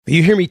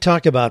You hear me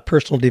talk about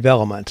personal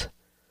development.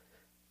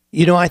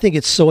 You know, I think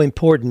it's so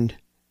important.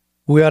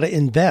 We ought to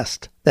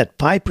invest that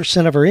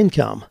 5% of our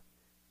income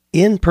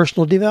in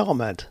personal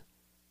development.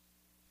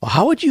 Well,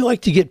 how would you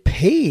like to get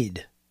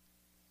paid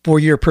for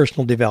your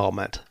personal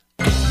development?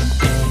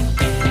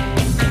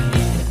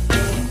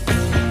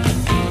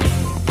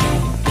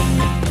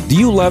 Do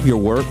you love your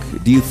work?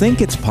 Do you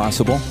think it's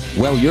possible?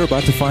 Well, you're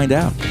about to find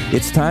out.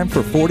 It's time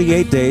for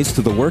 48 Days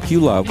to the Work You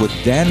Love with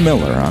Dan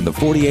Miller on the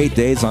 48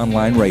 Days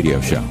Online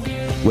Radio Show.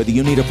 Whether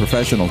you need a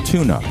professional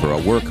tune-up or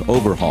a work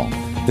overhaul,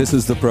 this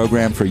is the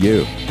program for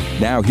you.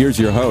 Now, here's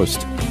your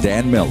host,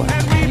 Dan Miller.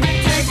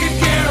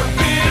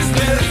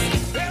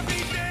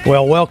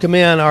 Well, welcome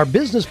in. Our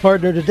business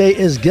partner today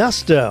is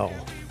Gusto.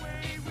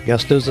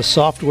 Gusto is a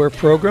software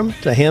program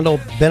to handle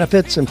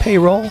benefits and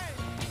payroll.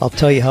 I'll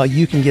tell you how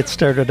you can get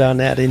started on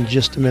that in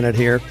just a minute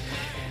here.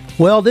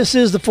 Well, this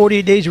is the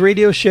 48 Days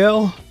Radio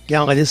Show.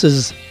 Golly, this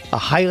is a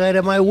highlight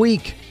of my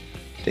week.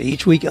 To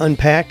each week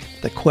unpack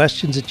the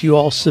questions that you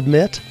all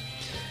submit.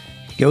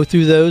 Go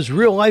through those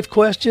real-life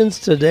questions.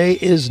 Today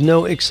is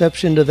no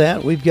exception to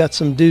that. We've got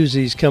some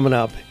doozies coming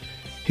up.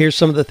 Here's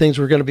some of the things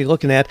we're going to be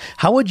looking at.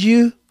 How would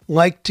you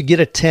like to get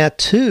a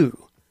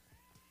tattoo?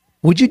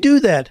 Would you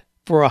do that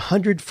for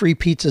 100 free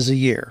pizzas a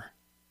year?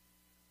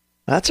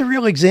 That's a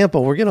real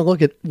example. We're going to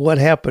look at what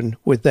happened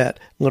with that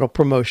little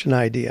promotion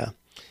idea.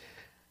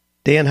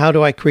 Dan, how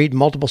do I create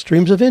multiple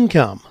streams of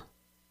income?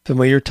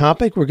 Familiar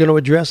topic. We're going to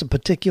address a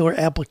particular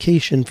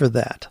application for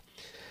that.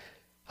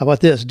 How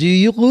about this? Do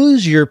you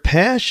lose your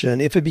passion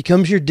if it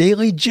becomes your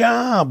daily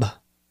job?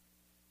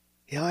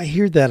 Yeah, I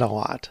hear that a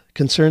lot.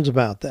 Concerns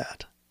about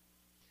that.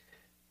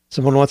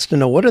 Someone wants to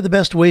know, what are the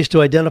best ways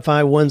to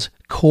identify one's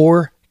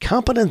core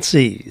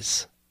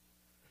competencies?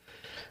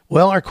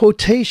 Well, our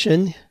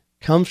quotation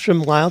comes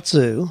from Lao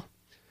Tzu,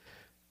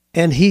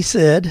 and he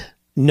said,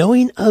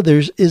 knowing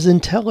others is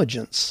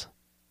intelligence.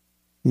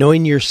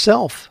 Knowing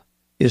yourself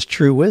is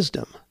true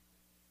wisdom.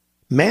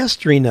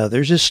 Mastering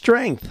others is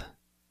strength.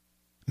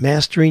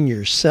 Mastering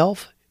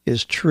yourself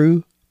is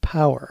true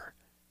power.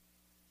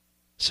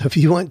 So if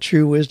you want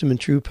true wisdom and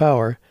true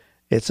power,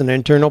 it's an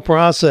internal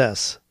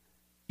process.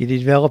 You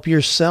develop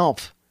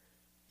yourself.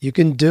 You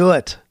can do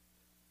it.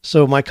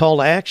 So my call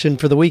to action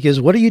for the week is,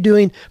 what are you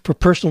doing for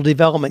personal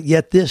development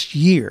yet this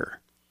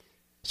year?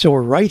 So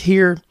we're right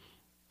here,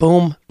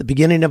 boom, the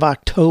beginning of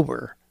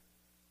October.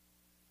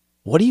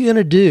 What are you going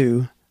to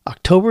do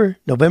October,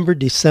 November,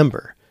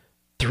 December?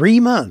 3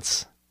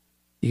 months.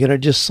 You're going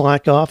to just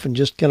slack off and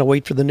just kind of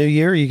wait for the new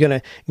year? You're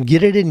going to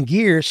get it in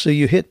gear so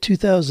you hit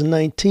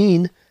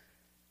 2019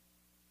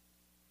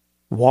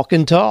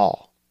 walking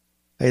tall.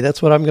 Hey,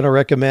 that's what I'm going to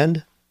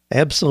recommend.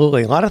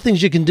 Absolutely. A lot of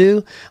things you can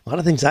do. A lot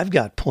of things I've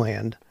got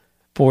planned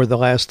for the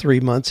last 3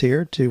 months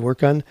here to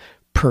work on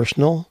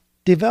personal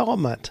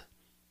development.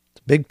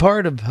 It's a big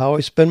part of how I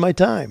spend my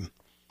time.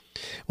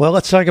 Well,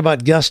 let's talk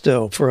about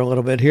Gusto for a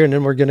little bit here, and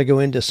then we're going to go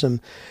into some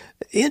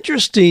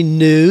interesting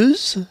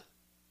news.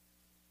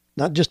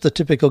 Not just the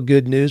typical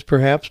good news,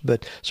 perhaps,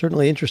 but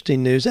certainly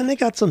interesting news. And they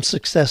got some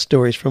success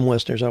stories from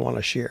listeners I want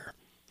to share.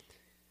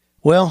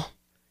 Well,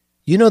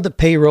 you know that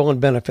payroll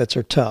and benefits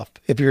are tough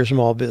if you're a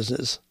small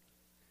business.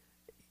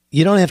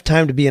 You don't have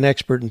time to be an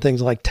expert in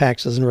things like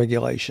taxes and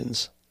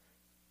regulations.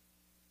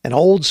 And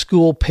old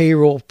school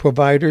payroll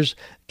providers,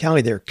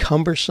 golly, they're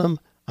cumbersome.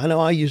 I know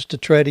I used to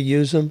try to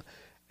use them,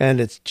 and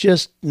it's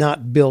just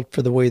not built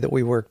for the way that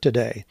we work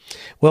today.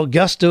 Well,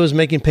 Gusto is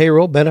making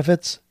payroll,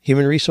 benefits,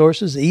 human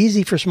resources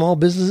easy for small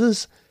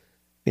businesses.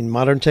 In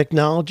modern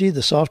technology,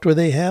 the software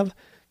they have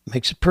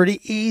makes it pretty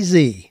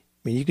easy.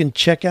 I mean, you can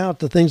check out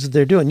the things that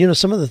they're doing. You know,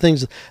 some of the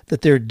things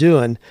that they're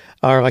doing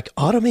are like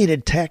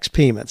automated tax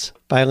payments,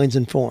 filings,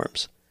 and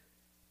forms.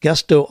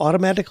 Gusto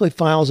automatically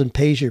files and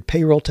pays your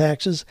payroll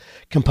taxes,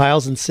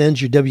 compiles and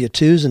sends your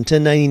W-2s and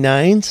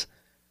 1099s.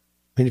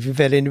 I mean, if you've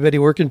had anybody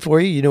working for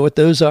you, you know what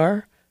those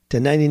are.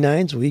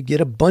 1099s, we get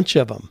a bunch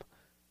of them.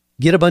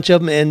 Get a bunch of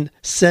them and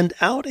send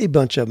out a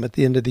bunch of them at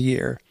the end of the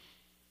year.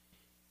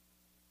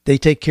 They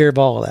take care of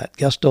all of that.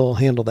 Gusto will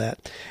handle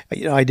that.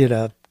 You know, I did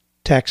a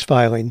tax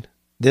filing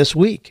this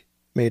week,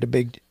 made a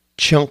big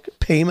chunk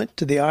payment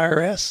to the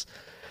IRS,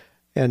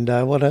 and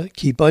I want to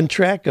keep on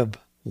track of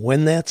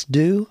when that's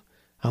due,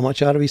 how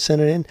much ought to be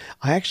sent in.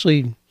 I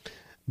actually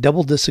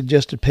doubled the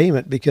suggested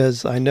payment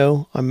because I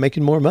know I'm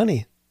making more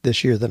money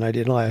this year than I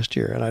did last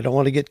year, and I don't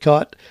want to get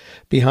caught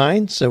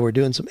behind, so we're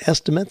doing some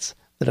estimates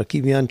that'll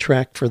keep me on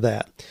track for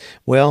that.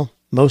 Well,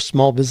 most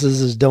small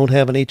businesses don't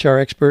have an HR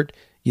expert.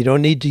 You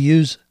don't need to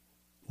use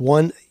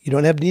one. You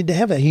don't need to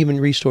have a human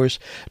resource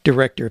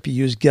director if you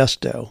use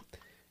Gusto.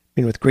 I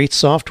mean, with great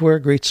software,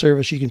 great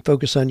service, you can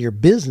focus on your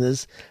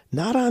business,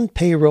 not on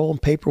payroll and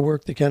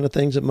paperwork, the kind of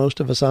things that most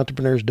of us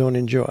entrepreneurs don't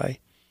enjoy.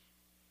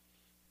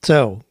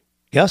 So,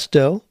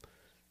 Gusto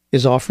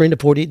is offering to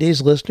 48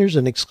 Days listeners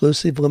an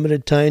exclusive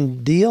limited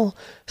time deal.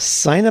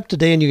 Sign up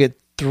today and you get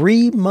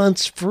 3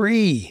 months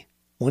free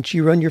once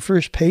you run your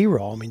first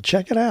payroll. I mean,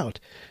 check it out.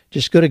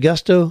 Just go to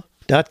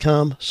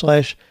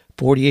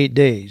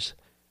gusto.com/48days.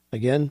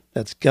 Again,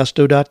 that's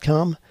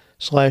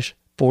gusto.com/48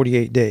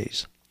 48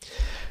 days.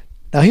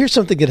 Now, here's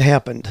something that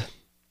happened.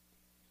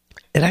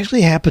 It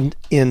actually happened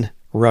in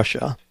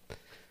Russia,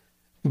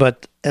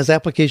 but as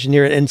application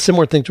here, and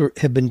similar things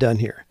have been done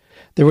here.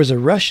 There was a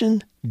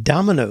Russian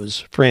Domino's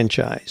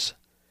franchise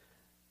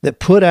that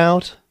put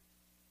out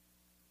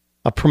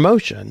a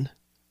promotion,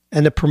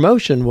 and the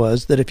promotion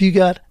was that if you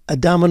got a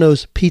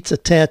Domino's pizza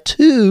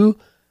tattoo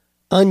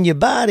on your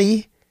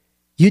body,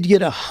 you'd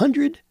get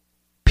 100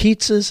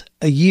 pizzas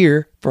a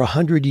year for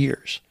 100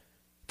 years,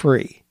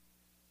 free.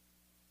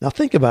 Now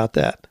think about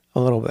that a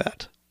little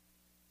bit.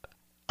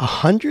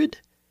 100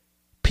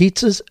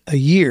 pizzas a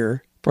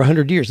year for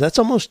 100 years. That's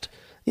almost,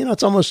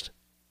 it's almost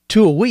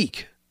 2 a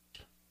week.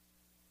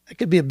 That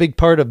could be a big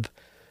part of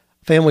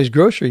a family's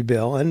grocery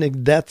bill,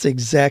 and that's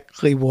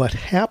exactly what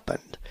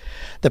happened.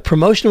 The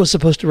promotion was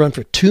supposed to run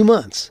for 2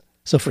 months.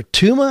 So for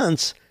 2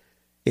 months,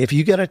 if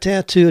you got a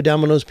tattoo, a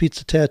Domino's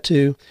pizza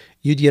tattoo,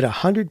 you'd get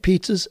 100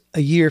 pizzas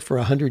a year for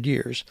 100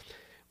 years.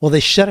 Well,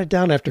 they shut it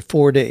down after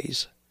 4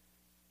 days.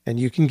 And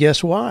you can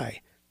guess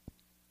why.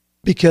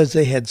 Because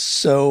they had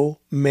so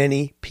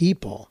many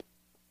people.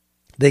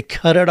 They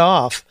cut it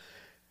off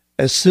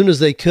as soon as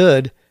they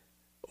could,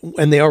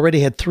 and they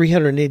already had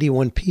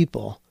 381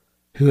 people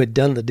who had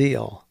done the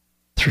deal.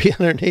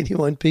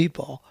 381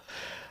 people.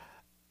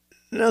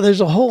 Now,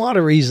 there's a whole lot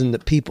of reason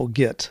that people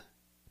get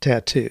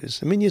tattoos.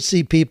 I mean, you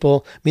see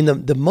people,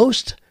 the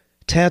most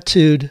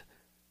tattooed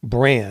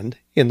brand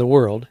in the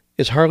world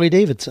is Harley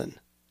Davidson.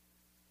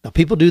 Now,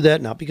 people do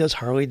that not because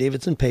Harley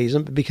Davidson pays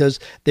them, but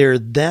because they're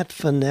that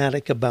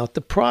fanatic about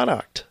the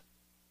product.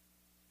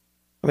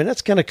 I mean,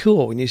 that's kind of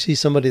cool when you see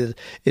somebody that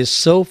is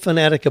so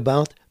fanatic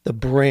about the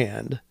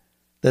brand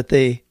that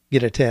they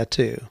get a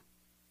tattoo.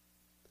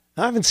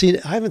 I haven't seen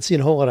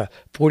a whole lot of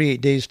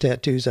 48 days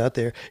tattoos out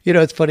there.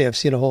 It's funny. I've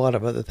seen a whole lot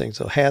of other things.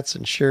 So hats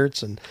and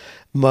shirts and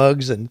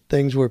mugs and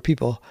things where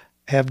people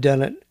have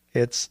done it.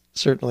 It's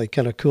certainly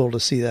kind of cool to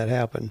see that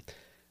happen.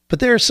 But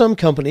there are some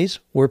companies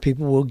where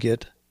people will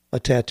get a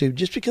tattoo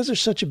just because they're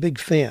such a big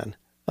fan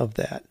of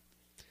that.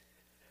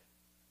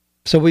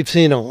 So we've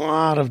seen a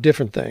lot of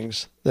different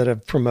things that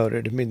have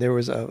promoted. I mean, there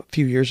was a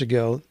few years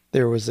ago,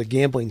 there was a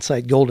gambling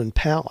site, Golden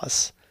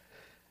Palace,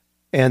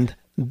 and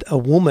a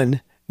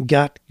woman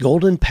got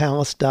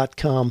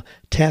goldenpalace.com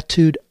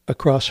tattooed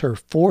across her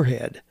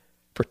forehead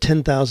for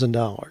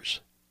 $10,000.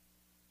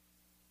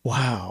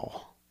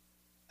 Wow.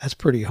 That's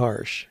pretty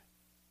harsh.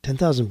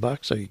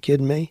 $10,000? Are you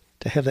kidding me?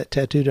 To have that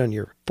tattooed on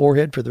your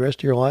forehead for the rest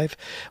of your life?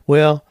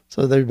 Well,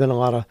 so there's been a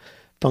lot of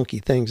funky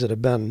things that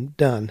have been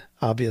done,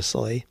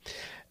 obviously.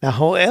 Now,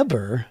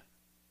 however,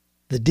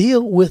 the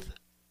deal with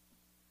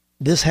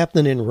this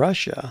happening in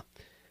Russia,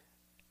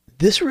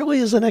 this really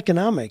is an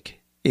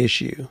economic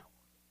issue.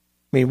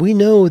 I mean, we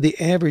know the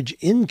average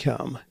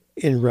income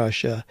in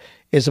Russia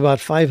is about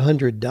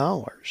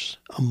 $500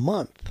 a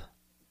month.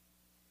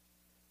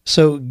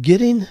 So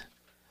getting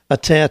a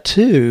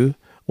tattoo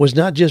was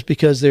not just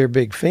because they're a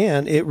big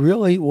fan. It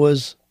really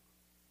was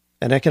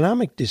an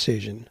economic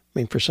decision. I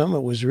mean, for some,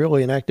 it was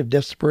really an act of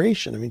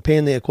desperation. I mean,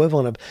 paying the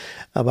equivalent of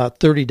about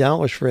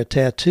 $30 for a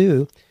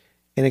tattoo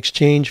in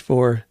exchange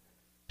for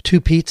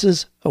 2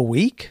 pizzas a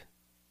week?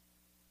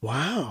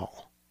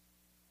 Wow.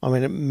 I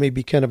mean, it may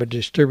be kind of a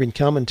disturbing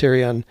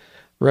commentary on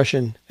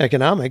Russian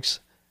economics,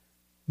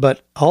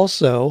 but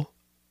also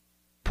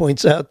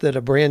points out that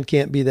a brand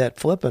can't be that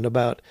flippant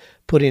about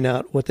putting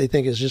out what they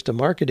think is just a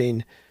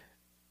marketing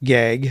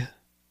gag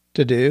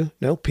to do.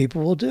 No,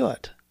 people will do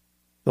it.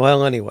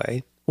 Well,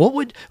 anyway, what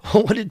would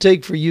it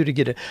take for you to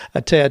get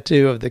a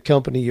tattoo of the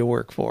company you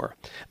work for?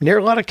 I mean, there are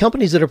a lot of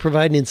companies that are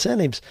providing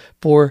incentives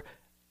for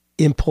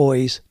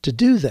employees to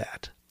do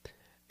that.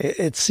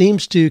 It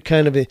seems to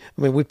kind of,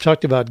 we've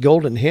talked about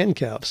golden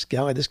handcuffs.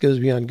 Golly, this goes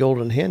beyond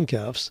golden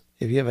handcuffs.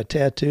 If you have a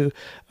tattoo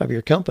of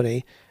your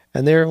company,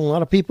 and there are a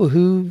lot of people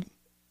who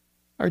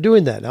are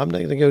doing that. I'm not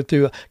going to go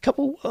through a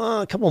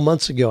couple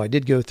months ago. I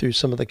did go through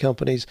some of the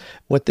companies,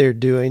 what they're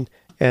doing,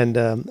 and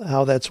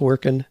how that's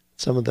working.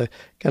 Some of the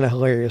kind of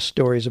hilarious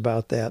stories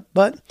about that.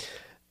 But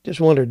just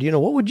wondered,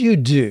 what would you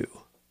do?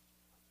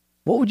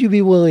 What would you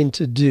be willing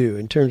to do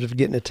in terms of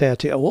getting a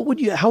tattoo? How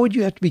would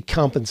you have to be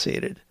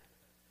compensated?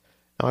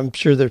 I'm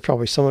sure there's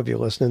probably some of you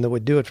listening that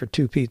would do it for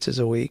 2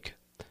 pizzas a week.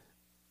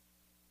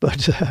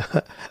 But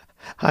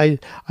I'd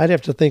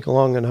have to think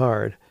long and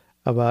hard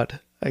about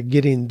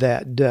getting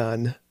that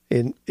done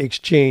in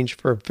exchange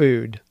for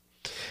food.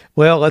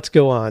 Well, let's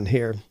go on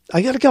here.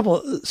 I got a couple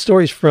of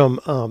stories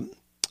from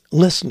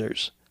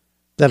listeners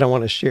that I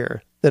want to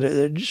share that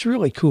are just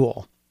really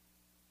cool.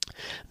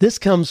 This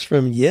comes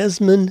from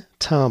Yasmin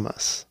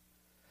Thomas.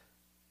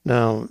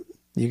 Now,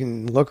 you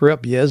can look her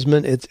up,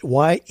 Yasmin. It's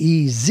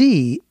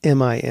YEZMIN,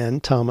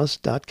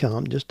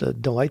 Thomas.com. Just a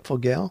delightful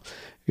gal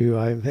who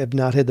I have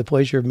not had the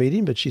pleasure of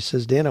meeting, but she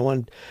says, Dan, I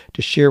wanted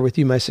to share with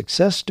you my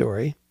success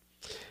story.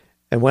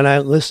 And when I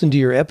listened to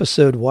your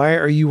episode, Why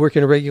Are You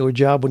Working a Regular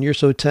Job When You're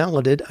So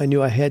Talented? I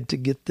knew I had to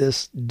get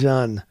this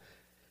done.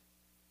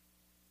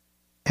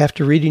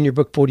 After reading your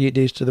book, 48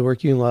 Days to the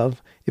Work You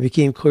Love, it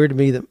became clear to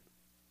me that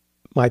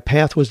my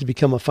path was to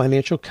become a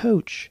financial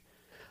coach.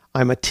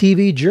 I'm a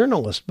TV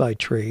journalist by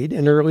trade,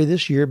 and early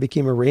this year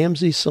became a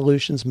Ramsey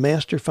Solutions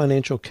Master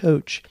Financial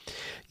Coach.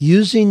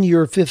 Using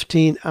your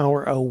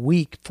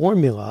 15-hour-a-week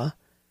formula,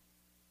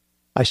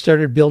 I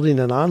started building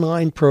an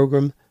online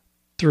program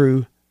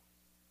through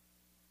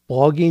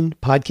blogging,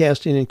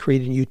 podcasting, and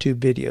creating YouTube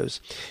videos.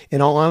 In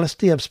all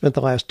honesty, I've spent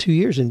the last 2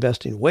 years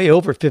investing way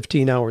over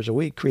 15 hours a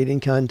week, creating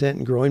content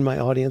and growing my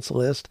audience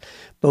list,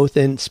 both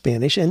in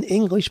Spanish and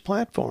English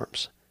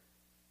platforms.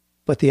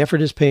 But the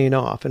effort is paying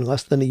off. In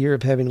less than a year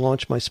of having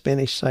launched my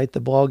Spanish site,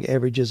 the blog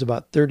averages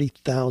about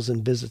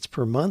 30,000 visits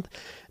per month.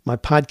 My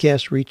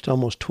podcast reached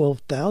almost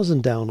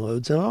 12,000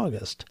 downloads in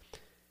August.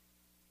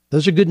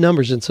 Those are good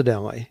numbers,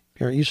 incidentally.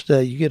 You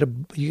get a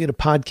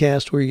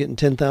podcast where you're getting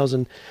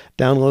 10,000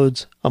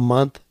 downloads a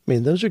month. I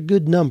mean, those are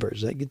good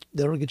numbers.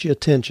 That'll get you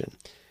attention.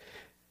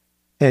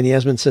 And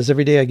Yasmin says,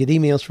 every day I get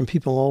emails from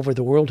people all over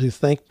the world who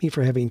thank me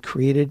for having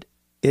created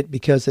it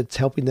because it's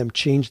helping them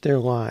change their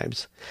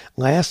lives.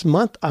 Last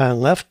month, I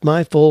left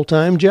my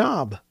full-time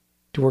job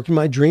to work in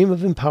my dream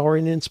of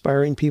empowering and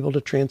inspiring people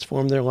to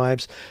transform their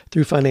lives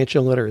through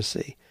financial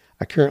literacy.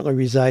 I currently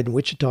reside in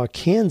Wichita,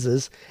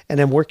 Kansas, and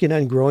I'm working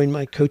on growing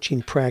my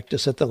coaching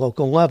practice at the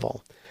local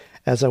level.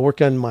 As I work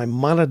on my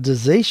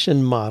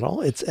monetization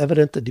model, it's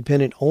evident that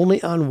depending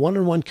only on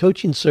one-on-one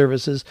coaching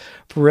services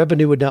for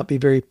revenue would not be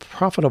very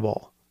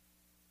profitable.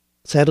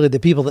 Sadly, the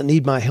people that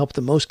need my help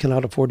the most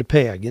cannot afford to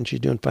pay. Again, she's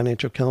doing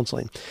financial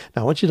counseling.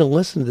 Now, I want you to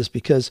listen to this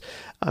because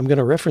I'm going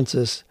to reference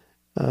this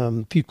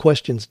a few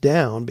questions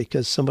down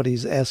because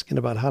somebody's asking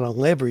about how to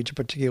leverage a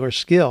particular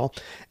skill.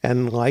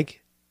 And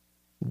like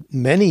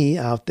many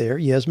out there,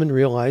 Yasmin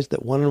realized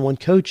that one-on-one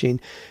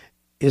coaching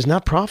is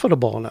not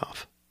profitable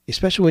enough,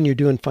 especially when you're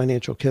doing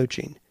financial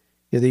coaching.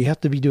 You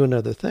have to be doing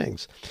other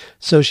things.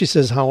 So she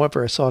says,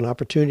 however, I saw an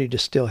opportunity to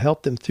still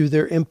help them through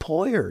their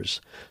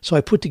employers. So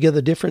I put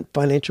together different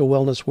financial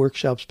wellness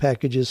workshops,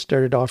 packages,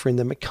 started offering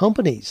them at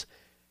companies.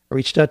 I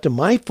reached out to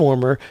my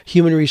former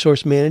human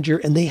resource manager,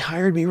 and they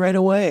hired me right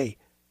away.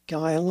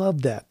 God, I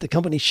love that. The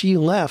company she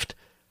left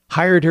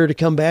hired her to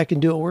come back and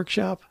do a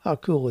workshop. How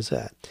cool is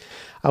that?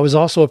 I was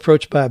also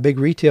approached by a big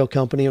retail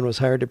company and was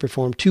hired to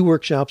perform 2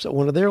 workshops at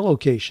one of their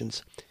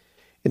locations.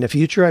 In the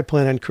future, I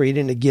plan on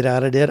creating a Get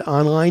Out of Debt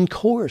online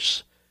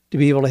course to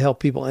be able to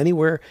help people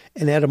anywhere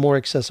and at a more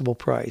accessible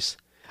price.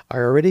 I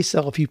already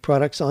sell a few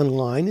products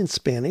online in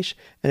Spanish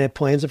and have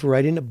plans of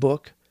writing a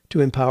book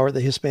to empower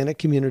the Hispanic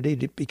community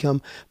to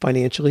become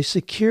financially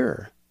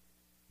secure.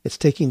 It's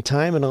taking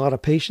time and a lot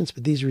of patience,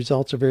 but these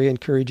results are very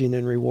encouraging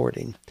and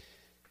rewarding.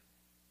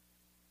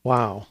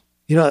 Wow.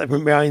 That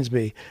reminds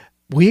me,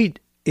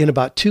 in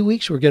about 2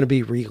 weeks, we're going to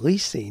be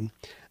releasing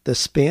the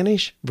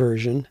Spanish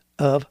version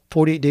of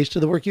 48 Days to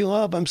the Work You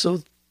Love. I'm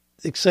so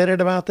excited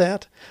about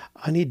that.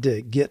 I need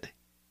to get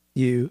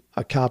you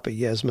a copy,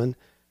 Yasmin,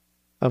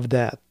 of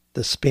that.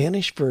 The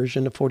Spanish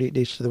version of 48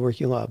 Days to the Work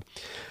You Love.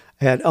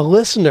 I had a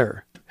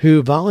listener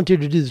who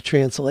volunteered to do the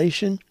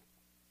translation.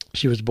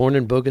 She was born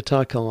in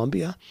Bogota,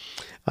 Colombia.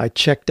 I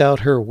checked out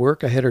her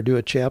work. I had her do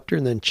a chapter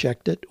and then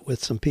checked it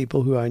with some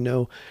people who I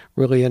know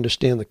really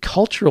understand the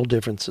cultural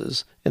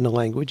differences in the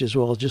language as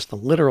well as just the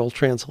literal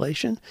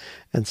translation,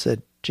 and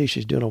said, gee,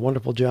 she's doing a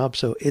wonderful job.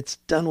 So it's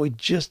done. We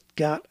just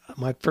got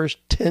my first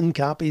 10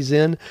 copies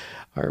in.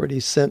 I already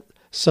sent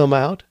some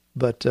out,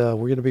 but we're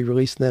going to be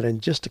releasing that in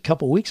just a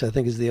couple weeks, I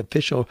think is the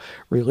official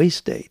release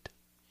date.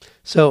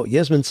 So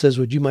Yasmin says,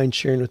 would you mind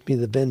sharing with me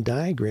the Venn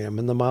diagram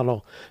and the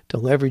model to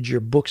leverage your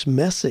book's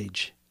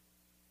message?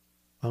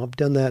 Well, I've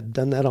done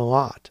that a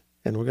lot,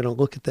 and we're going to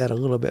look at that a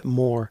little bit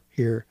more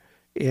here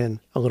in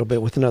a little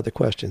bit with another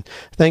question.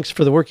 Thanks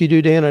for the work you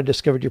do, Dan. I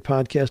discovered your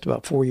podcast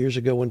about 4 years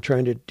ago when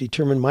trying to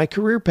determine my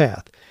career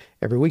path.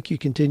 Every week you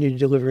continue to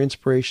deliver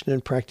inspiration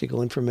and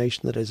practical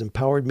information that has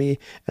empowered me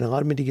and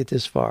allowed me to get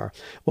this far.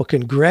 Well,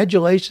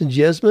 congratulations,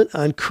 Yasmin,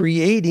 on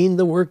creating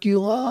the work you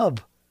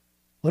love.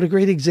 What a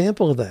great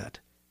example of that.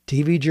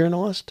 TV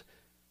journalist,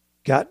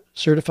 got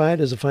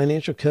certified as a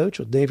financial coach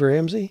with Dave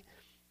Ramsey,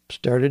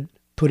 started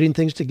putting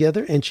things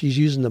together, and she's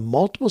using the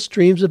multiple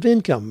streams of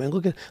income. And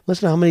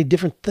listen to how many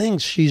different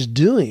things she's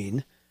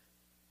doing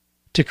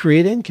to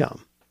create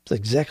income. It's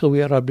exactly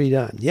what ought to be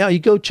done. Yeah, you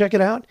go check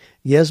it out.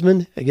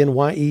 Yasmin, again,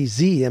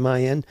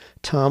 YEZMIN,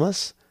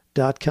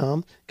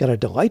 Thomas.com. Got a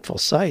delightful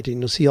site,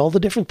 and you'll see all the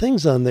different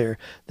things on there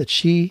that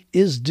she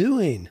is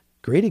doing.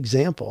 Great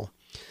example.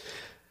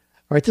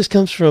 All right, this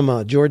comes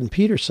from Jordan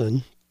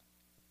Peterson.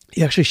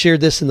 He actually shared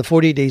this in the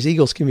 48 Days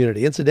Eagles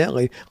community.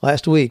 Incidentally,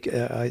 last week,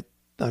 I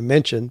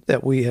mentioned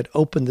that we had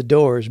opened the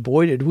doors.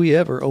 Boy, did we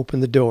ever open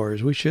the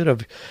doors. We should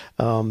have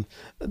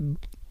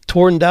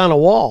torn down a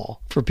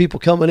wall for people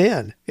coming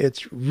in.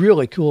 It's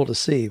really cool to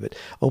see, but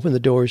open the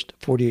doors to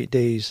 48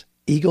 Days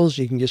Eagles.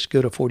 You can just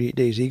go to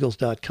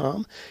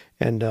 48dayseagles.com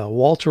and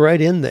waltz right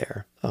in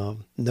there.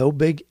 No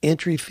big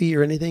entry fee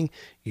or anything.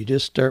 You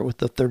just start with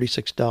the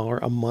 $36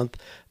 a month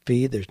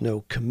fee. There's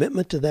no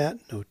commitment to that,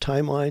 no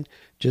timeline.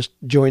 Just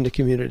join the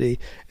community.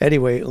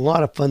 Anyway, a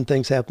lot of fun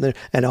things happen there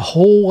and a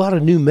whole lot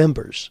of new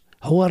members.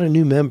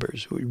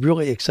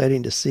 Really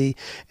exciting to see,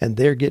 and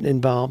they're getting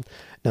involved.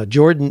 Now,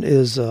 Jordan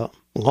is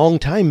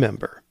long-time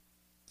member.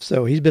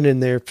 So he's been in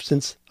there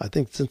since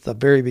the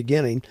very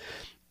beginning.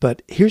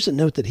 But here's a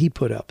note that he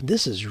put up.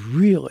 This is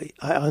really,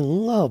 I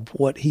love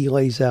what he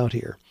lays out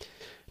here.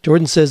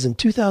 Jordan says, in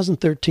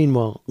 2013,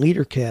 while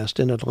LeaderCast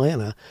in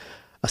Atlanta,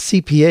 a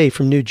CPA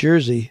from New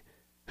Jersey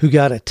who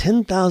got a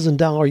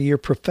 $10,000 a year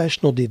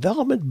professional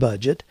development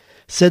budget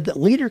said that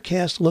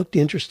LeaderCast looked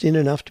interesting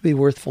enough to be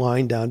worth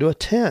flying down to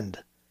attend.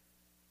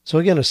 So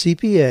again, a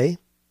CPA,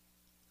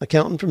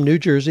 accountant from New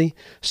Jersey,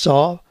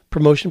 saw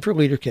promotion for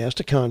LeaderCast,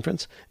 a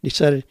conference,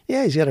 decided,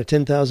 yeah, he's got a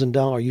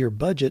 $10,000 a year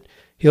budget.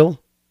 He'll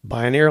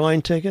buy an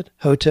airline ticket,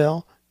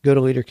 hotel, go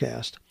to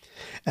LeaderCast.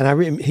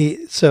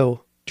 And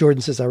so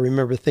Jordan says, I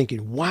remember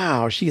thinking,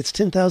 wow, she gets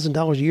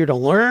 $10,000 a year to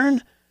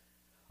learn?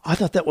 I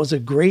thought that was a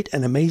great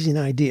and amazing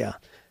idea.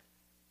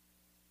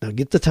 Now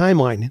get the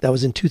timeline. That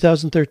was in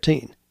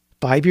 2013,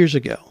 5 years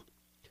ago.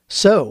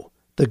 So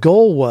the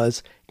goal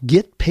was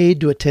get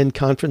paid to attend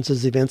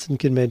conferences, events, and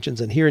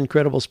conventions and hear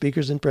incredible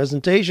speakers and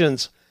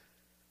presentations.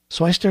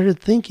 So I started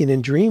thinking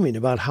and dreaming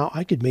about how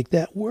I could make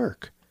that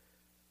work.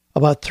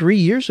 About 3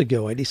 years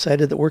ago, I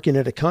decided that working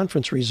at a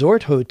conference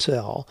resort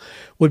hotel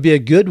would be a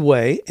good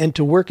way and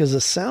to work as a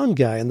sound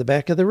guy in the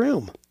back of the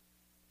room.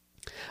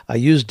 I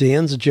used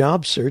Dan's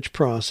job search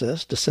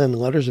process to send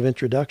letters of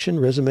introduction,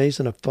 resumes,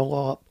 and a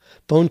follow-up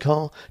phone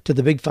call to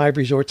the big 5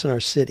 resorts in our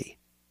city.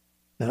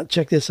 Now,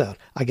 check this out.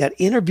 I got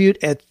interviewed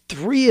at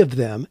 3 of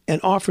them and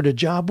offered a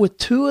job with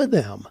 2 of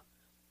them.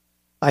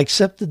 I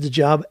accepted the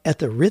job at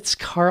the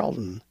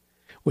Ritz-Carlton,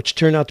 which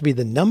turned out to be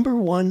the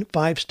 #1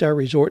 5-star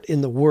resort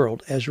in the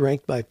world as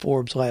ranked by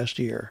Forbes last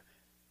year.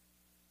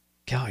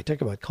 God,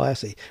 talk about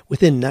classy.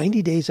 Within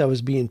 90 days, I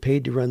was being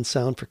paid to run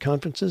sound for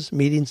conferences,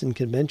 meetings, and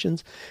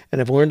conventions,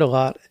 and I've learned a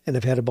lot and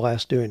have had a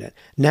blast doing it.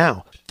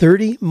 Now,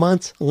 30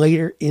 months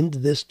later into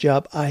this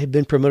job, I have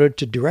been promoted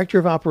to Director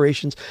of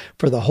Operations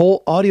for the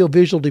whole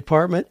audiovisual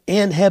department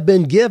and have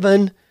been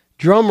given,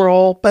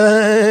 drumroll,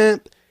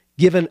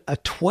 given a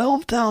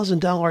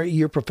 $12,000 a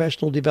year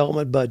professional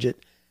development budget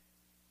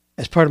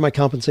as part of my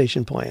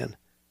compensation plan,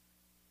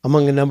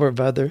 among a number of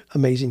other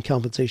amazing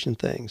compensation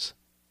things.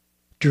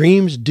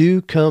 Dreams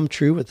do come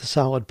true with a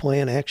solid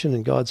plan, action,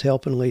 and God's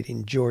help and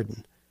leading.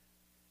 Jordan.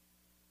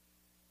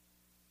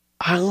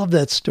 I love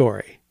that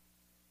story.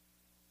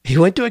 He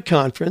went to a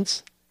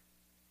conference,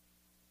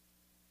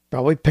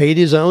 probably paid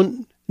his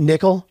own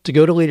nickel to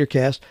go to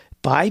LeaderCast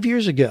 5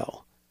 years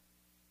ago,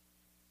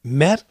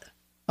 met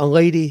a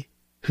lady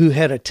who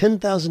had a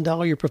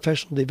 $10,000 a year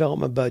professional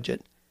development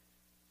budget,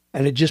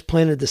 and had just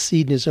planted the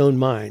seed in his own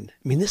mind.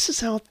 I mean, this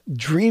is how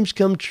dreams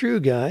come true,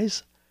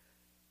 guys.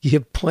 You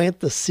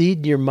plant the seed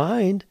in your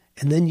mind,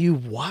 and then you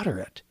water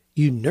it.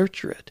 You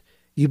nurture it.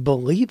 You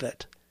believe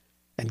it.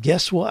 And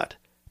guess what?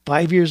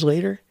 5 years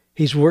later,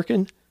 he's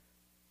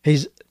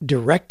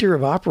Director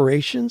of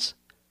Operations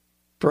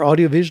for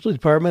Audiovisual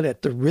Department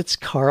at the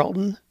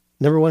Ritz-Carlton,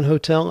 #1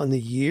 hotel in the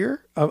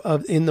year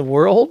in the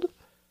world,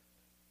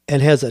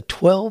 and has a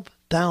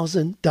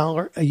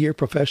 $12,000 a year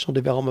professional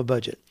development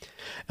budget.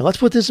 Now let's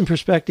put this in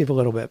perspective a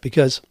little bit,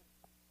 because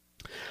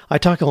I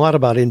talk a lot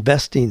about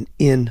investing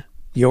in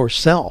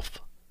yourself.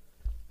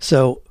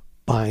 So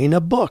buying a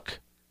book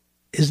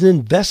is an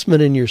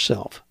investment in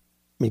yourself.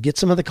 I mean, get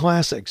some of the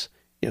classics,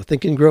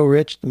 Think and Grow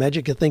Rich, The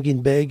Magic of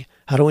Thinking Big,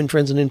 How to Win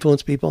Friends and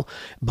Influence People.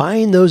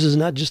 Buying those is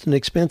not just an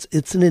expense,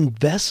 it's an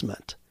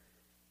investment.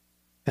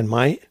 And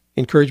my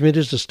encouragement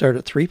is to start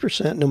at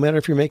 3%, no matter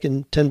if you're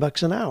making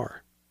 $10 an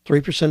hour,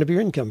 3% of your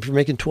income. If you're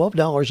making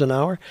 $12 an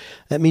hour,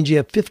 that means you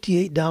have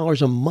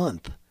 $58 a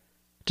month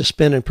to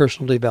spend in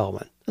personal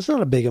development. That's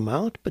not a big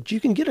amount, but you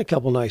can get a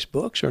couple nice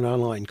books or an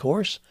online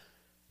course.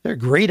 There are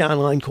great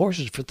online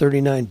courses for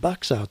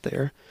 $39 out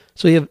there.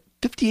 So you have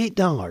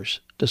 $58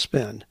 to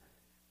spend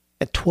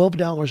at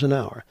 $12 an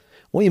hour.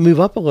 Well, you move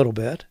up a little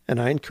bit, and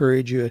I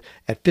encourage you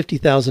at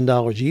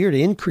 $50,000 a year to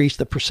increase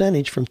the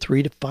percentage from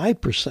 3 to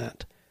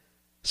 5%.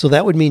 So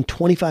that would mean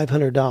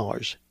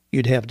 $2,500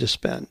 you'd have to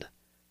spend.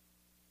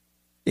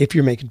 If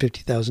you're making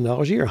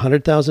 $50,000 a year,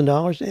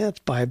 $100,000, it's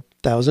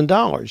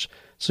 $5,000.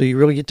 So you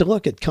really get to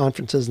look at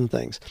conferences and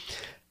things.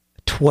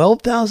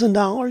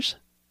 $12,000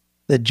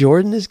 that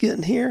Jordan is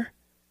getting here,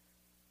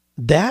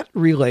 that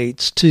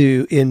relates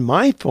to, in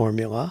my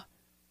formula,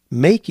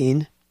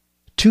 making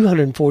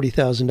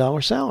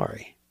 $240,000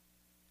 salary.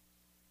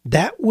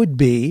 That would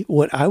be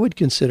what I would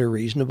consider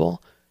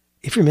reasonable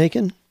if you're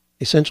making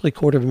essentially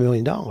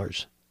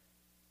 $250,000.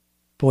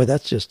 Boy,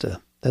 that's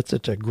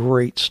such a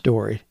great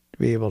story to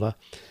be able to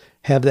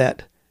have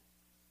that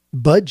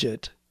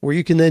budget where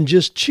you can then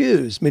just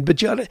choose. I mean,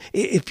 but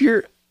if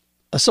you're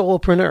a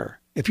solopreneur,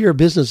 if you're a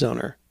business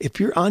owner, if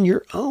you're on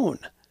your own,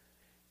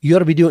 you ought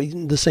to be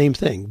doing the same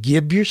thing.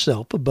 Give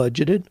yourself a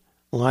budgeted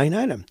line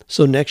item.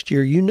 So next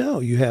year,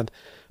 you have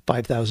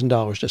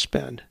 $5,000 to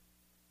spend.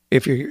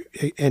 If you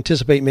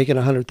anticipate making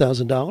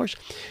 $100,000,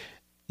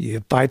 you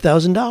have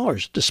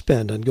 $5,000 to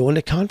spend on going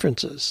to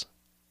conferences.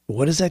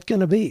 What is that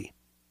going to be?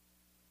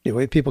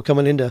 We have people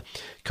coming into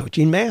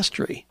Coaching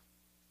Mastery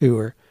who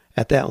are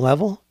at that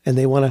level, and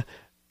they want to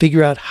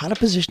figure out how to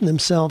position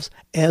themselves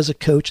as a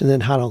coach and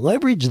then how to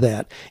leverage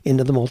that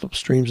into the multiple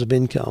streams of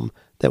income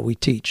that we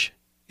teach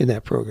in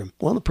that program.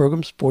 Well, the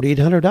program's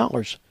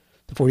 $4,800,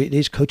 the 48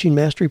 Days Coaching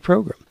Mastery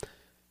Program.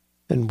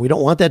 And we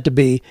don't want that to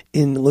be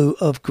in lieu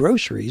of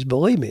groceries,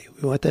 believe me.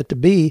 We want that to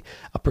be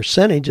a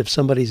percentage of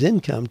somebody's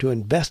income to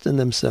invest in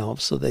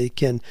themselves so they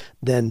can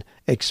then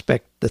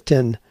expect the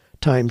 10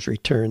 times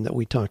return that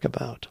we talk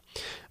about.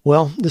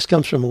 Well, this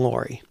comes from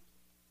Lori,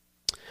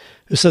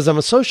 who says, I'm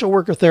a social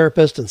worker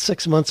therapist, and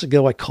 6 months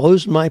ago I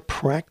closed my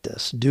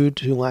practice due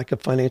to lack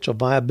of financial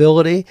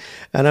viability,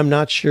 and I'm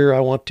not sure I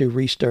want to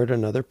restart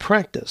another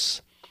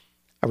practice.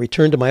 I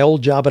returned to my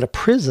old job at a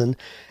prison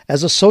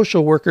as a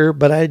social worker,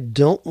 but I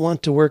don't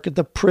want to work at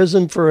the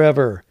prison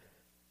forever.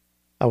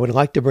 I would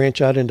like to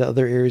branch out into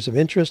other areas of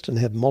interest and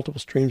have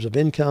multiple streams of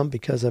income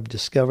because I've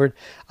discovered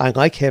I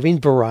like having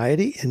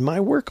variety in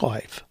my work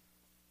life.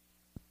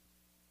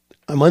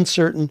 I'm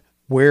uncertain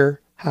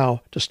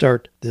how to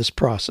start this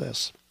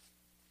process.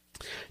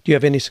 Do you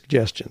have any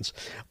suggestions?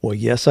 Well,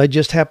 yes, I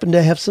just happen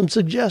to have some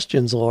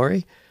suggestions,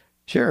 Lori.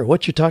 Sure.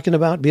 What you're talking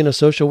about, being a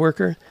social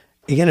worker,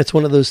 again, it's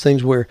one of those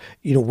things where,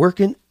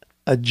 working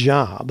a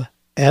job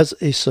as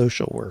a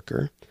social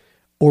worker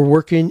or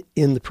working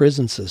in the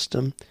prison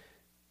system,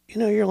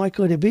 you're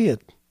likely to be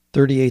at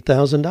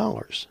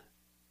 $38,000.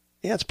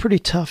 Yeah, it's pretty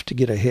tough to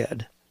get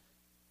ahead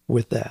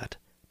with that.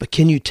 But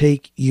can you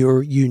take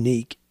your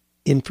unique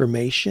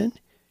information,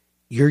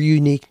 your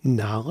unique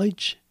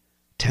knowledge,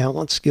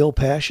 talent, skill,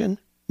 passion?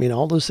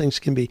 All those things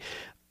can be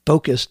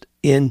focused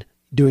in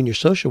doing your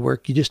social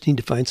work. You just need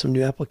to find some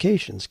new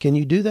applications. Can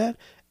you do that?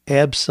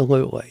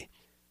 Absolutely.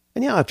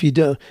 And yeah, if you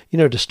do,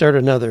 to start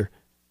another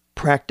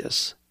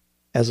practice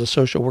as a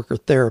social worker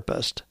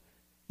therapist.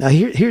 Now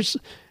here's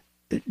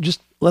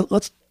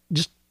let's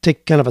just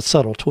take kind of a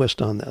subtle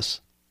twist on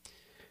this.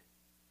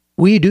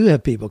 We do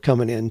have people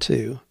coming in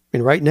too.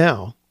 Right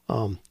now,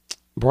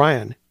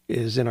 Brian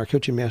is in our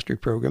Coaching Mastery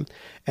Program,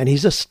 and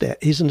he's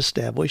an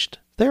established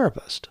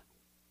therapist.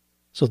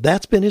 So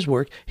that's been his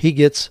work. He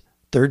gets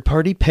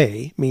third-party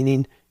pay,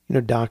 meaning,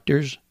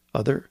 doctors,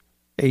 other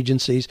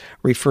agencies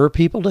refer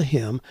people to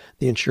him.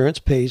 The insurance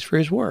pays for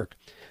his work.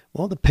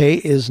 Well, the pay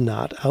is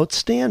not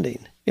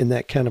outstanding in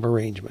that kind of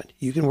arrangement.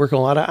 You can work a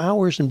lot of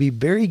hours and be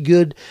very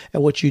good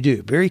at what you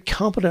do, very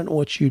competent at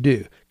what you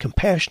do,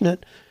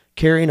 compassionate,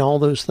 caring, all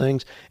those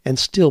things, and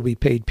still be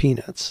paid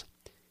peanuts.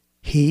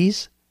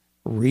 He's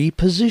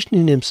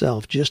repositioning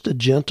himself, just a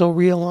gentle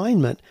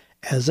realignment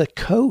as a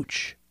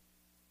coach.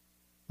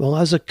 Well,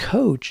 as a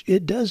coach,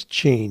 it does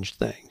change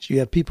things. You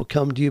have people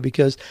come to you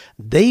because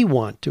they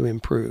want to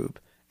improve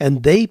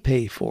and they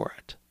pay for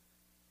it.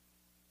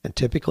 And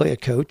typically a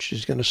coach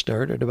is going to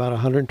start at about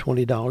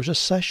 $120 a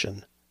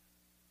session.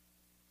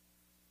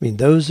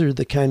 Those are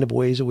the kind of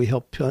ways that we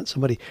help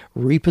somebody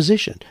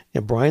reposition.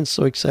 And Brian's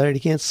so excited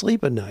he can't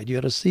sleep at night. You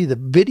got to see the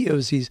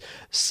videos he's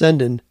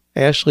sending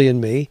Ashley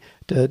and me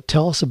to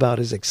tell us about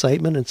his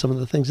excitement and some of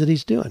the things that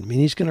he's doing.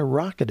 He's going to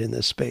rock it in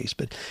this space,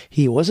 but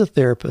he was a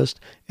therapist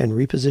and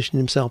repositioned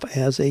himself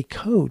as a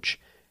coach,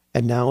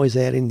 and now he's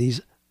adding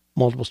these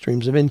multiple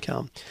streams of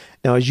income.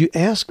 Now, as you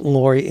ask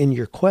Lori in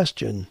your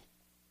question,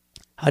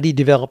 how do you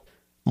develop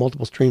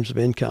multiple streams of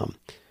income?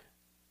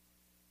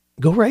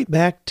 Go right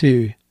back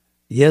to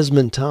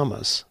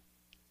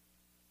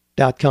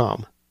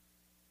YasminThomas.com.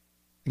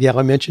 Yeah,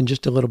 I mentioned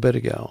just a little bit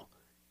ago.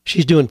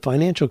 She's doing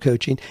financial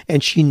coaching,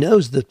 and she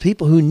knows that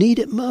people who need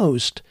it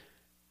most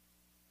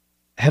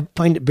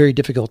find it very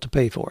difficult to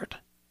pay for it.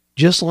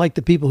 Just like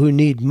the people who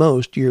need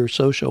most your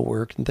social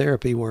work and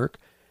therapy work,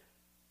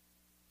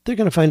 they're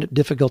going to find it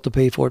difficult to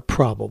pay for it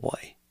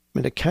probably.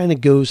 It kind of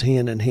goes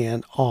hand in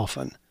hand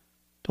often.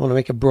 Don't want to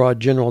make a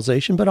broad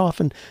generalization, but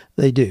often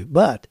they do.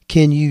 But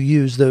can you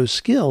use those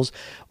skills?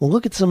 Well,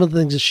 look at some of the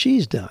things that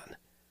she's done.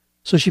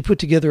 So she put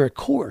together a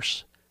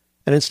course.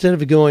 And instead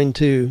of going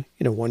to,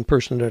 one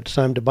person at a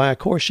time to buy a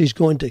course, she's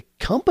going to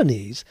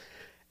companies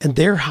and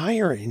they're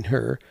hiring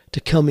her to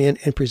come in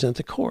and present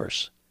the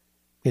course.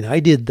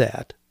 I did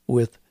that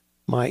with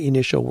my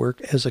initial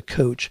work as a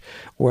coach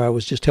where I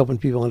was just helping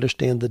people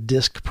understand the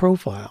DISC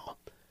profile.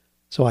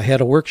 So I had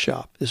a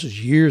workshop. This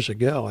was years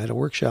ago. I had a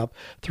workshop,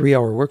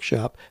 3-hour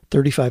workshop,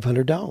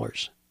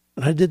 $3,500.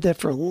 And I did that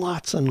for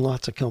lots and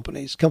lots of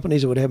companies.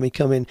 Companies that would have me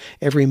come in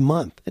every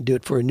month and do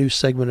it for a new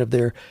segment of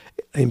their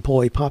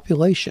employee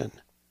population.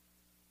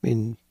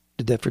 Did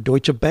that for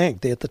Deutsche Bank.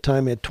 They at the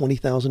time had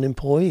 20,000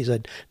 employees.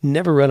 I'd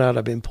never run out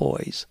of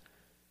employees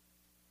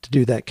to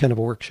do that kind of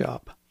a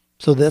workshop.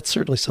 So that's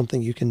certainly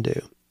something you can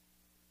do.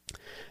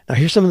 Now,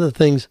 here's some of the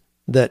things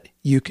that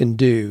you can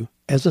do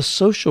as a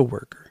social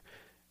worker.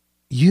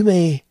 You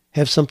may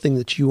have something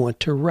that you want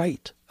to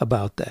write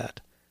about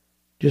that.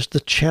 Just the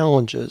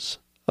challenges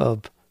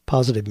of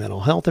positive mental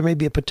health. There may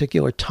be a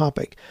particular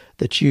topic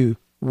that you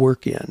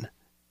work in.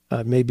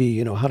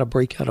 Maybe, how to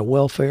break out of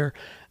welfare.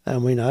 I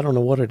don't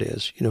know what it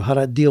is. How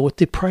to deal with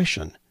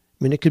depression.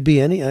 It could be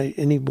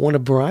any one, a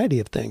variety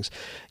of things.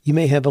 You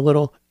may have a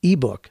little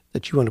ebook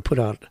that you want to put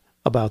out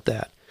about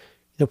that.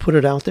 Put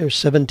it out there,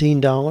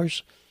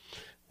 $17.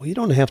 Well, you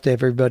don't have to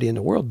have everybody in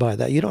the world buy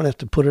that. You don't have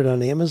to put it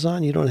on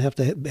Amazon. You don't have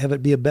to have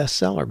it be a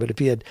bestseller. But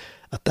if you had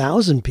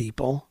 1,000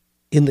 people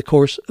in the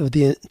course of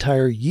the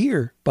entire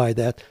year buy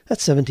that,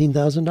 that's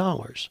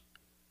 $17,000.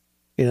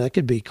 That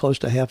could be close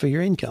to half of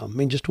your income. I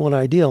mean, just one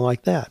idea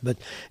like that. But,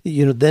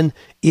 then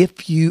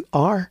if you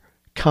are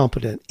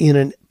competent in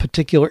a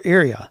particular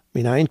area,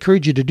 I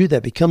encourage you to do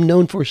that. Become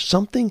known for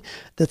something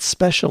that's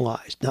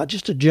specialized, not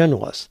just a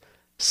generalist,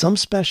 some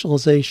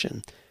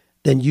specialization.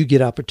 Then you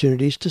get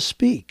opportunities to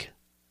speak.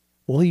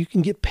 Well, you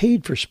can get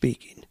paid for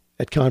speaking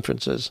at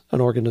conferences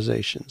and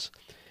organizations.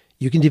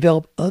 You can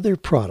develop other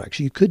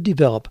products. You could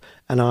develop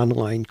an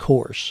online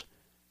course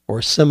or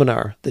a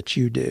seminar that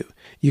you do.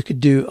 You could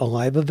do a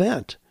live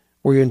event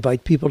where you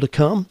invite people to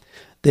come.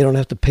 They don't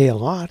have to pay a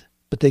lot,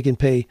 but they can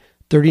pay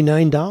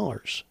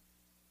 $39.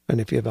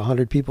 And if you have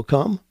 100 people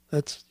come,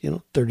 that's,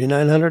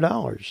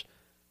 $3,900.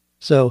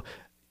 So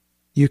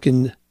you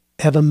can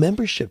have a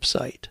membership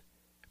site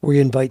where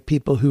you invite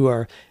people who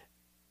are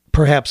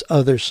perhaps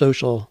other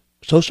social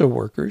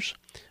workers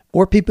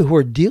or people who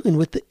are dealing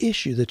with the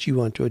issue that you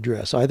want to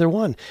address. Either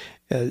one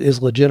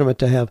is legitimate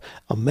to have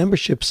a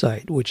membership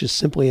site, which is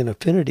simply an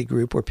affinity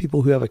group where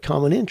people who have a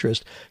common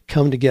interest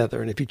come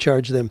together. And if you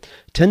charge them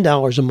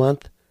 $10 a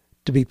month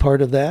to be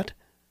part of that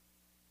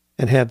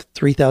and have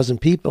 3,000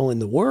 people in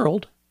the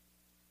world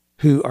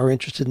who are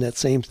interested in that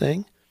same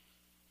thing,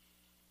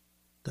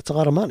 that's a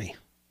lot of money.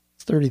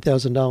 It's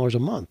 $30,000 a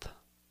month.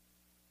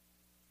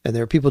 And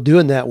there are people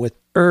doing that with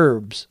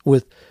herbs,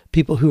 with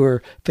people who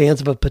are fans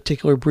of a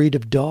particular breed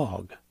of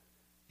dog,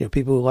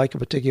 people who like a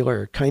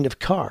particular kind of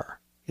car.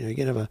 You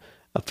can have an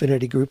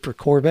affinity group for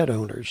Corvette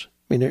owners.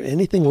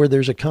 Anything where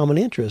there's a common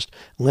interest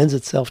lends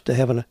itself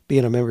to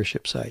being a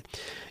membership site.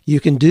 You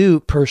can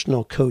do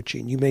personal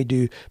coaching. You may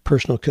do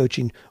personal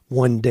coaching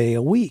 1 day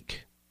a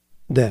week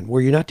then,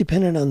 where you're not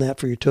dependent on that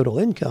for your total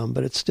income,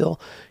 but it still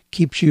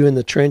keeps you in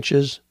the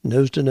trenches,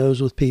 nose to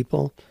nose with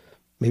people,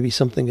 maybe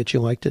something that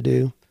you like to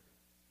do.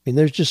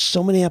 There's just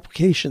so many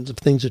applications of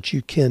things that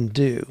you can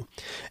do.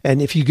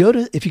 And if you go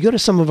to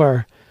some of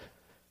our,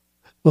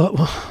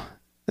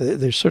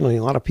 there's certainly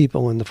a lot of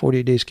people in the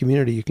 48 Days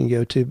community you can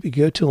go to. You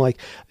go to like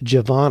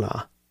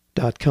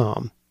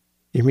Giovanna.com.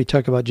 You hear me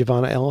talk about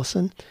Giovanna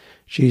Ellison?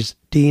 She's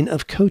Dean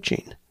of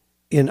Coaching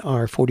in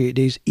our 48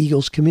 Days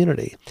Eagles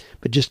community.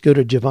 But just go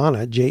to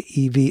Giovanna,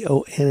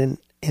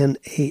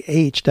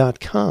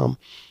 JEVONNAH.com.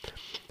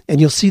 And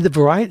you'll see the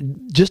variety,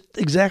 just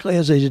exactly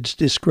as I just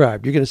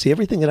described. You're going to see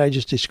everything that I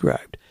just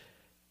described.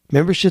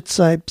 Membership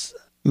sites,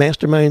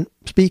 mastermind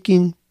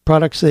speaking,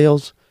 product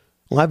sales,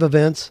 live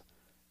events.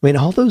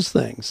 All those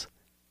things.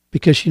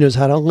 Because she knows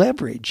how to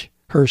leverage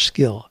her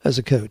skill as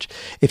a coach.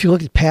 If you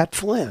look at Pat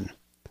Flynn,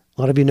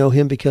 a lot of you know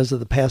him because of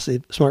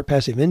the Smart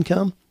Passive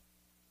Income.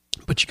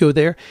 But you go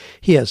there,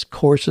 he has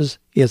courses,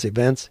 he has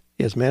events,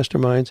 he has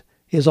masterminds,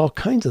 he has all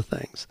kinds of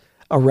things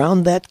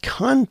around that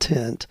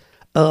content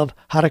of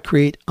how to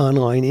create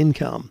online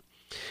income.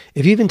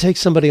 If you even take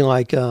somebody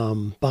like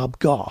Bob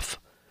Goff,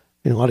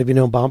 a lot of you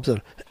know Bob's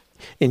an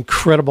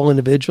incredible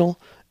individual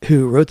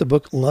who wrote the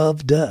book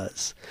Love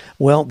Does.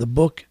 Well, the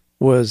book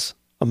was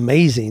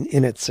amazing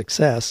in its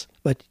success,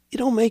 but you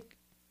don't make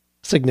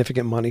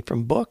significant money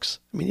from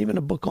books. Even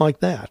a book like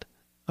that.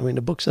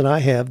 The books that I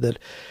have that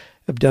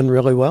have done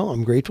really well,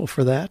 I'm grateful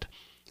for that,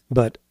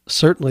 but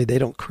certainly they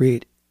don't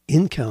create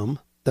income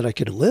that I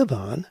could live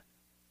on.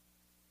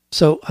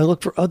 So I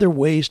look for other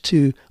ways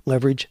to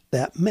leverage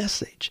that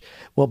message.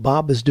 Well,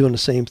 Bob is doing the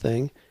same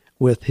thing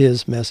with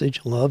his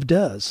message, Love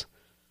Does.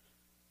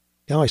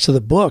 So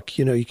the book,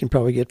 you can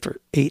probably get for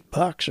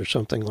 $8 or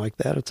something like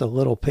that. It's a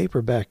little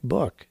paperback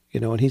book,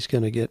 and he's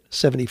going to get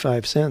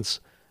 75 cents.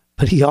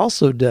 But he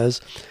also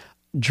does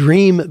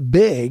Dream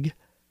Big,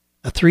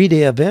 a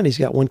 3-day event. He's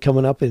got one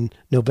coming up in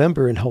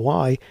November in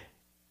Hawaii.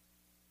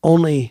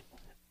 He's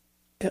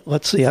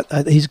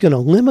going to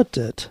limit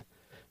it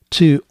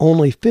to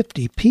only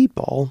 50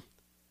 people,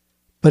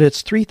 but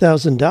it's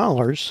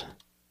 $3,000.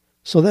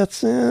 So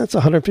that's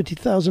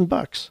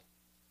 $150,000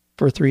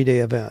 for a 3-day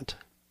event.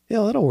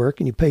 Yeah, that'll work.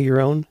 And you pay your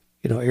own,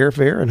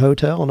 airfare and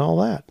hotel and all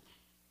that.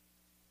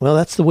 Well,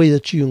 that's the way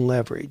that you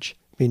leverage.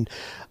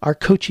 Our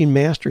coaching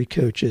mastery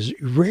coaches,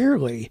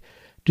 rarely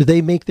do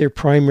they make their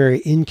primary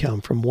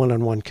income from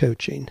one-on-one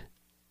coaching.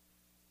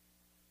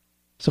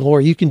 So,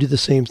 Laura, you can do the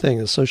same thing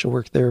as a social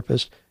work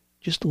therapist.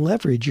 Just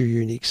leverage your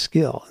unique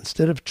skill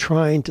instead of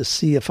trying to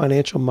see a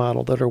financial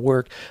model that'll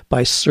work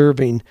by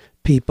serving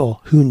people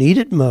who need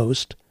it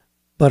most,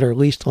 but are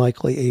least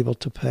likely able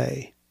to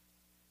pay.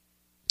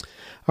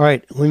 All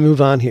right, let me move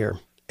on here.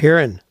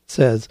 Aaron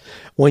says,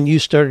 when you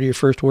started your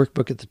first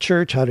workbook at the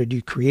church, how did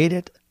you create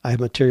it? I have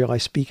material I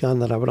speak on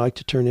that I would like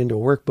to turn into a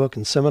workbook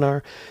and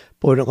seminar,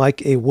 but I'd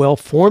like a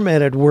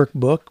well-formatted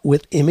workbook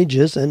with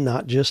images and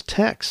not just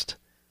text.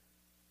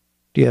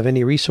 Do you have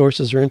any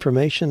resources or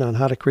information on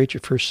how to create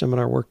your first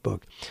seminar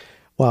workbook?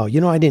 Wow,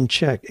 I didn't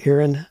check.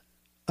 Aaron,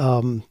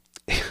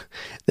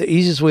 the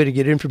easiest way to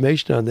get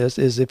information on this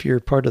is if you're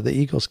part of the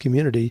Eagles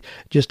community,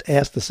 just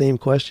ask the same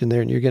question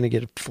there and you're going to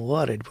get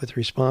flooded with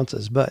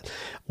responses. But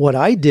what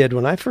I did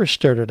when I first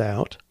started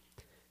out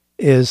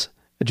is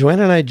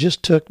Joanna and I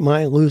just took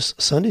my loose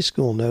Sunday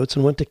school notes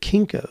and went to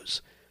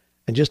Kinko's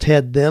and just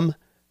had them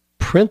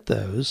print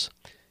those,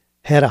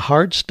 had a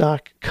hard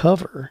stock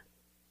cover,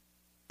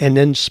 and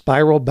then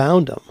spiral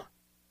bound them.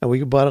 And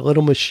we bought a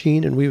little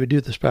machine and we would do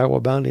the spiral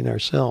bounding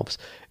ourselves.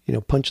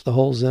 Punch the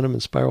holes in them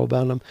and spiral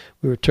bound them.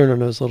 We were turning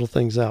those little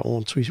things out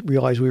once we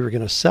realized we were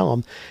going to sell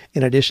them,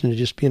 in addition to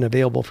just being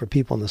available for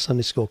people in the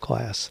Sunday school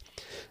class.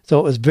 So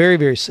it was very,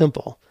 very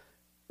simple.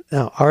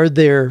 Now, are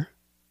there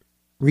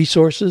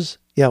resources?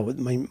 Yeah,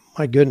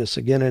 my goodness.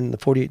 Again, in the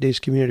 48 Days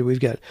community, we've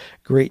got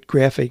great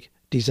graphic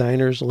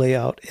designers,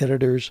 layout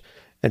editors,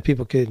 and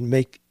people can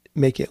make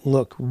it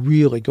look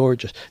really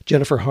gorgeous.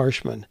 Jennifer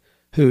Harshman,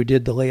 who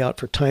did the layout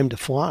for Time to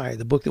Fly,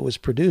 the book that was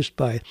produced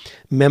by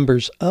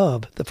members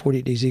of the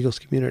 48 Days Eagles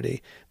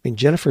community. I mean,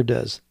 Jennifer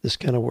does this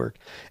kind of work.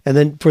 And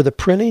then for the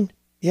printing,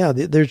 yeah,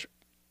 there's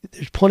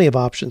plenty of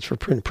options for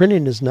print.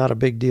 Printing is not a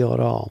big deal at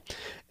all.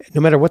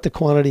 No matter what the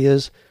quantity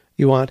is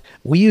you want.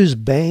 We use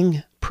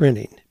Bang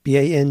Printing,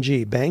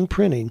 B-A-N-G, Bang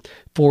Printing,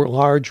 for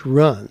large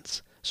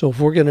runs. So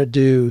if we're going to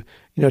do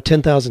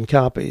 10,000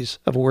 copies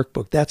of a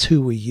workbook, that's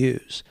who we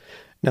use.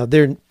 Now,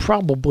 they're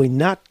probably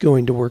not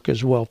going to work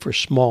as well for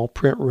small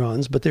print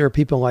runs, but there are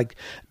people like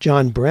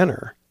John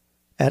Brenner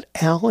at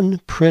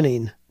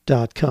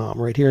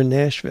allenprinting.com right here in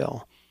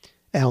Nashville,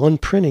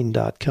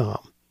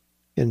 allenprinting.com.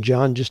 And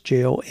John, just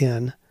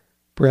Jon,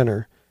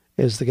 Brenner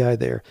is the guy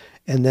there.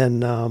 And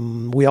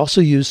then we also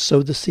use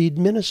Sow the Seed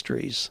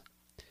Ministries.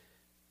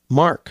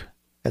 Mark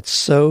at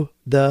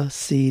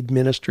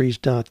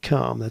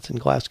sowtheseedministries.com. That's in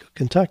Glasgow,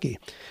 Kentucky.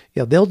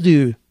 Yeah, they'll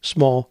do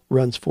small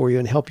runs for you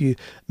and help you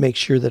make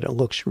sure that it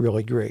looks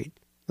really great.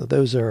 Now,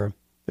 there's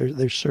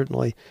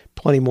certainly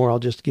plenty more. I'll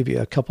just give you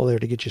a couple there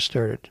to get you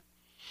started.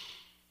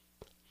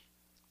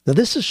 Now,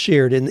 this is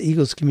shared in the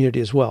Eagles community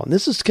as well. And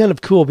this is kind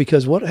of cool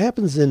because what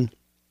happens in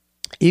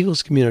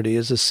Eagles community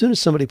is as soon as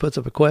somebody puts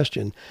up a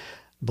question,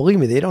 believe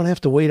me, they don't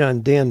have to wait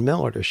on Dan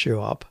Miller to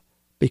show up,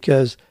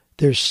 because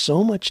there's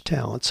so much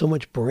talent, so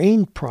much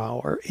brain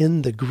power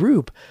in the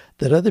group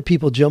that other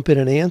people jump in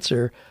and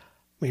answer.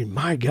 I mean,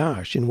 my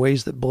gosh, in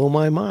ways that blow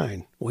my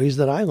mind, ways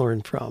that I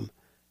learn from.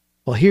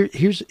 Well,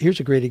 here's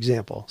a great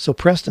example. So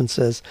Preston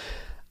says,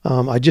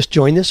 I just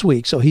joined this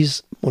week, so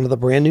he's one of the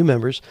brand new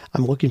members.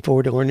 I'm looking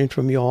forward to learning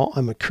from you all.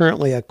 I'm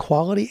currently a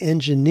quality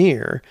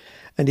engineer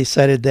and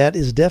decided that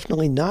is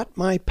definitely not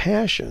my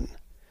passion.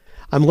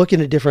 I'm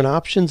looking at different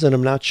options, and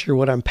I'm not sure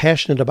what I'm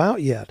passionate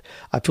about yet.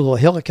 I flew a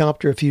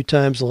helicopter a few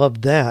times,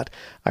 loved that.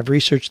 I've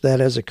researched that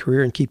as a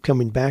career and keep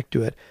coming back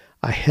to it.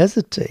 I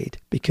hesitate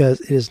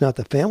because it is not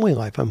the family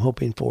life I'm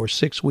hoping for,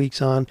 6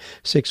 weeks on,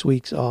 6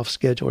 weeks off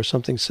schedule or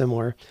something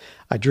similar.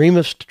 I dream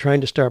of trying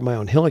to start my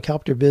own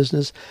helicopter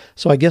business.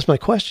 So I guess my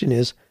question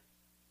is,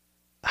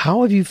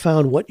 how have you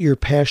found what you're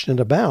passionate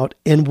about,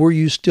 and were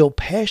you still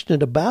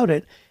passionate about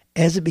it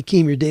as it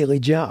became your daily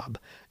job?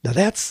 Now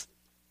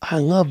I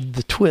love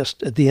the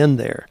twist at the end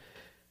there,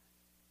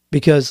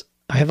 because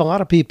I have a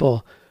lot of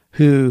people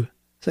who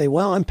say,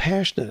 well, I'm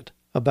passionate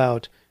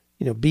about,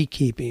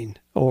 beekeeping,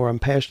 or I'm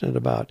passionate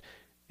about,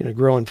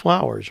 growing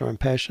flowers, or I'm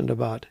passionate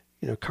about,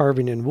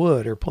 carving in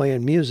wood, or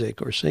playing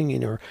music, or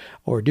singing,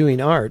 or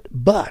doing art.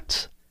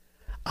 But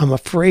I'm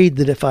afraid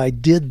that if I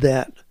did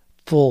that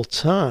full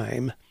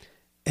time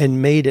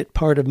and made it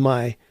part of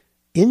my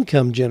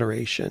income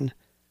generation,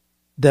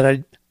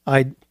 that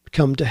I'd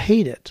come to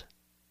hate it.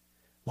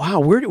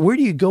 Wow, where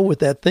do you go with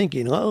that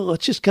thinking? Well,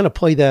 let's just kind of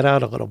play that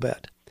out a little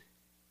bit.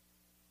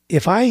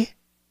 If I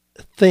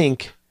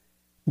think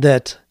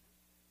that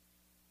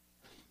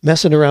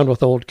messing around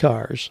with old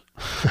cars,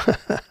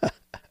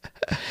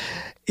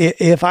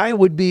 if I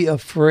would be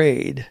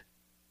afraid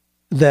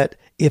that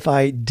if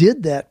I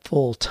did that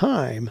full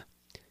time,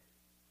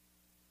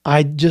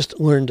 I'd just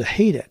learn to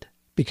hate it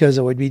because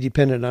I would be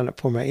dependent on it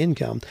for my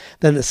income,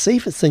 then the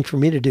safest thing for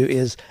me to do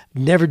is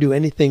never do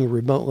anything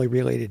remotely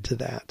related to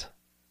that.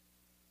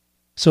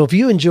 So if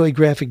you enjoy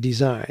graphic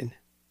design,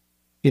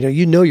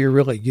 you know you're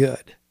really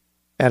good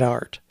at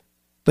art,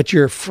 but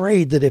you're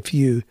afraid that if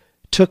you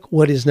took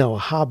what is now a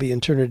hobby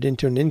and turned it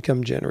into an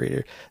income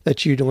generator,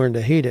 that you'd learn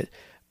to hate it.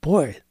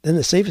 Boy, then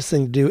the safest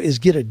thing to do is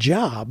get a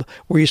job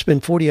where you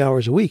spend 40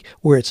 hours a week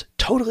where it's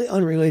totally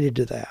unrelated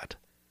to that.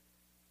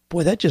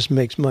 Boy, that just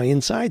makes my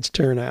insides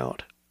turn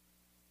out.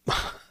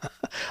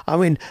 I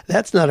mean,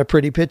 that's not a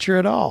pretty picture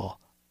at all.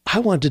 I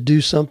want to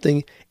do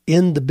something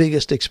in the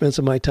biggest expense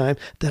of my time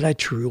that I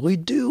truly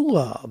do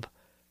love.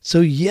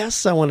 So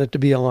yes, I want it to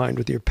be aligned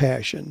with your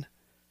passion.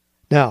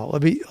 Now,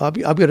 I'm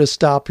going to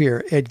stop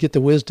here and get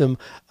the wisdom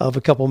of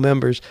a couple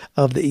members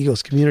of the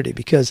Eagles community,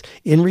 because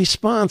in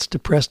response to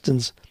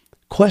Preston's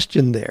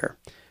question there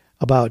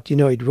about,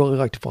 he'd really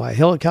like to fly a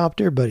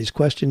helicopter, but his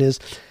question is,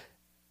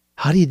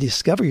 how do you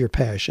discover your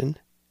passion?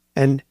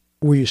 And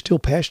were you still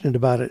passionate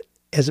about it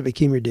as it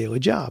became your daily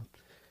job?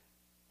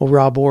 Well,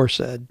 Rob Orr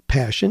said,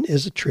 passion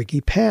is a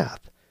tricky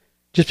path.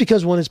 Just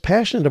because one is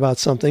passionate about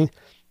something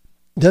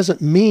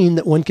doesn't mean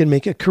that one can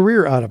make a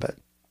career out of it.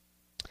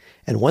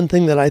 And one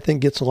thing that I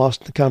think gets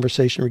lost in the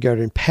conversation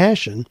regarding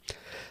passion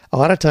a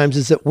lot of times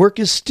is that work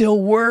is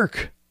still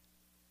work,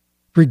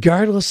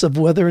 regardless of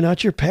whether or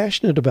not you're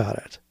passionate about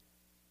it.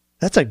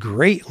 That's a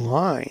great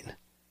line.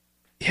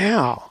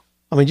 Yeah.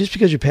 I mean, just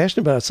because you're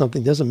passionate about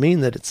something doesn't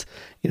mean that it's,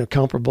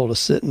 comparable to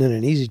sitting in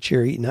an easy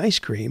chair eating ice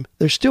cream.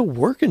 There's still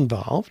work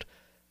involved,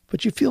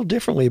 but you feel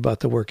differently about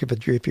the work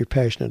if you're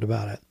passionate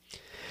about it.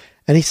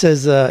 And he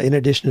says, in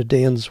addition to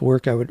Dan's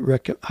work, I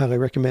would highly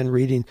recommend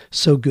reading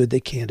So Good They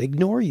Can't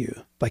Ignore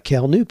You by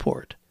Cal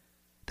Newport.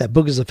 That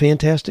book is a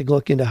fantastic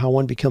look into how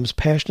one becomes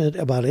passionate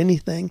about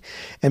anything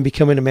and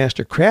becoming a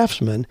master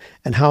craftsman,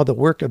 and how the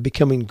work of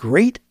becoming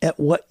great at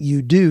what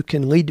you do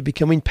can lead to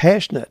becoming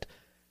passionate.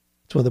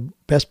 It's one of the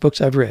best books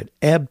I've read.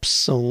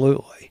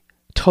 Absolutely.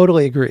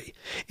 Totally agree.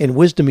 In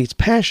Wisdom Meets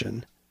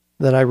Passion,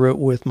 that I wrote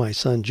with my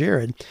son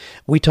Jared,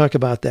 we talk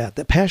about that.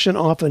 That passion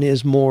often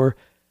is more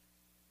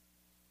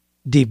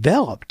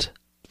developed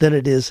than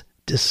it is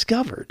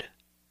discovered.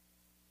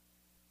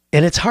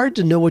 And it's hard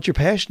to know what your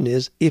passion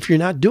is if you're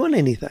not doing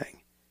anything.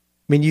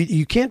 I mean,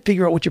 you can't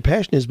figure out what your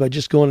passion is by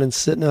just going and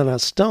sitting on a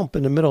stump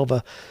in the middle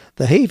of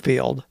the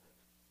hayfield.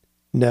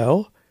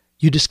 No,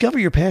 you discover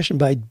your passion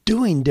by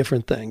doing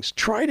different things,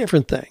 try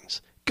different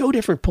things, go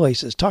different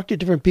places, talk to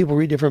different people,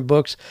 read different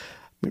books.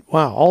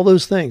 Wow, all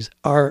those things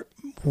are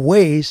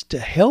ways to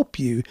help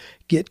you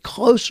get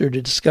closer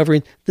to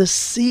discovering the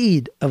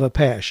seed of a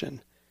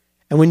passion.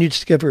 And when you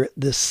discover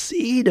the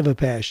seed of a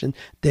passion,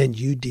 then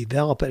you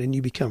develop it and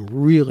you become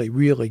really,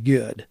 really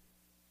good.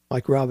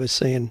 Like Rob is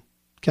saying,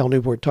 Cal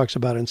Newport talks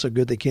about it in So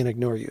Good They Can't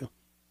Ignore You.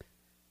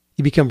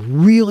 You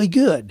become really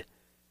good.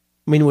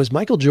 I mean, was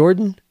Michael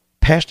Jordan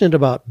passionate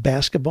about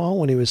basketball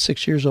when he was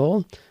 6 years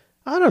old?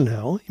 I don't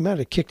know. He might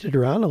have kicked it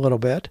around a little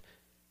bit.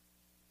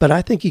 But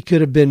I think he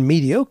could have been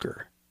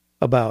mediocre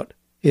about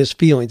his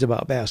feelings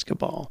about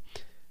basketball.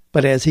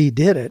 But as he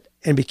did it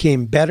and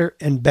became better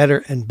and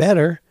better and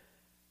better,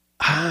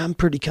 I'm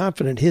pretty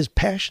confident his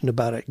passion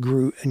about it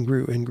grew and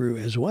grew and grew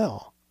as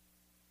well.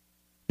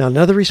 Now,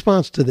 another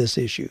response to this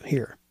issue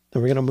here,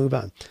 and we're going to move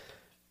on.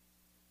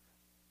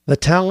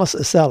 Vitalis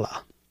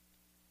Asela,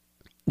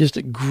 just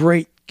a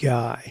great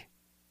guy,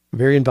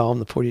 very involved in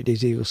the 48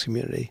 Days Eagles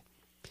community.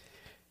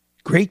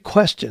 Great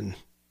question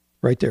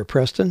right there,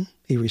 Preston.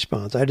 He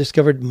responds, I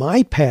discovered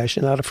my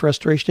passion out of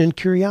frustration and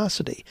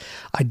curiosity.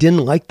 I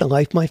didn't like the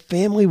life my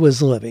family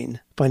was living,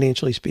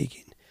 financially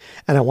speaking,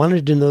 and I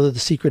wanted to know the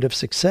secret of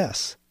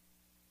success.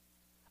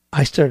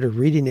 I started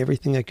reading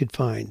everything I could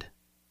find.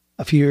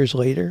 A few years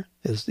later,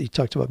 as he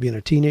talked about being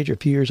a teenager, a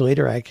few years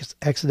later, I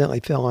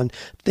accidentally fell on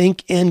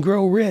Think and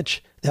Grow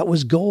Rich. That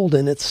was gold,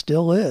 and it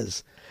still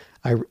is.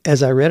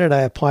 As I read it,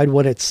 I applied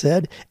what it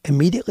said.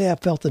 Immediately, I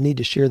felt the need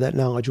to share that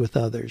knowledge with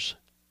others.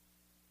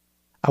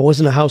 I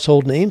wasn't a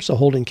household name, so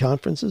holding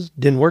conferences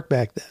didn't work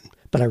back then.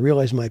 But I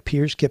realized my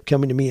peers kept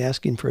coming to me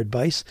asking for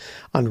advice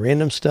on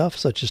random stuff,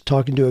 such as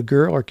talking to a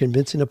girl or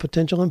convincing a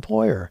potential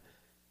employer.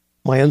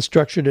 My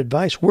unstructured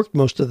advice worked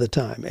most of the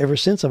time. Ever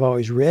since, I've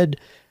always read,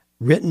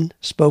 written,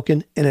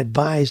 spoken, and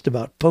advised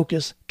about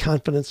focus,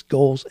 confidence,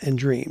 goals, and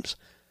dreams.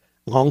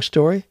 Long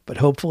story, but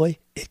hopefully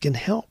it can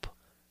help.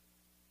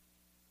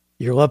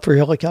 Your love for a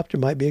helicopter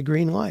might be a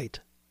green light.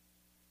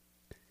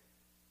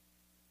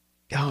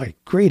 Golly,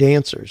 great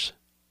answers.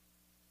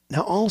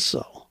 Now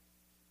also,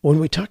 when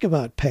we talk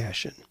about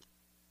passion,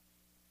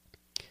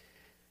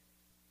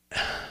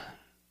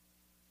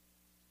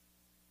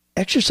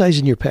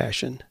 exercising your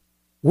passion,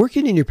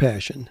 working in your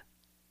passion,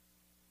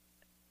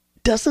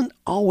 doesn't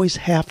always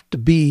have to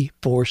be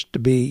forced to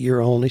be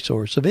your only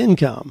source of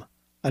income.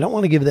 I don't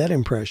want to give that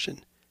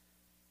impression.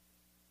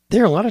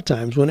 There are a lot of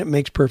times when it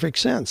makes perfect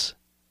sense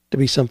to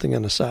be something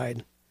on the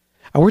side.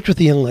 I worked with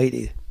a young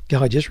lady.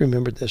 God, I just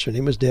remembered this. Her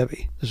name was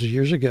Debbie. This was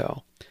years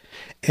ago.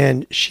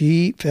 And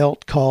she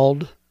felt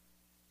called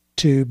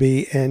to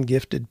be and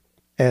gifted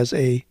as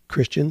a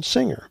Christian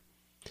singer.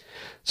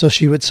 So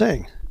she would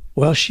sing.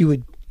 Well, she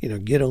would,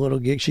 get a little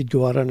gig. She'd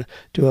go out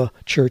to a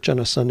church on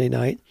a Sunday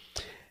night.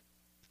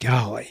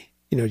 Golly,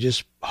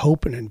 just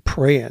hoping and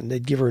praying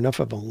they'd give her enough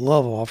of a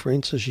love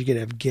offering so she could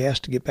have gas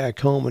to get back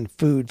home and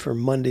food for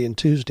Monday and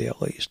Tuesday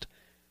at least.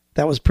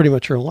 That was pretty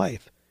much her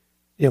life.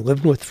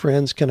 Living with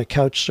friends, kind of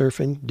couch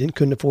surfing,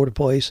 couldn't afford a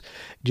place,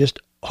 just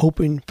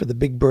hoping for the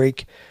big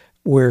break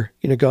where,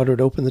 God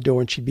would open the door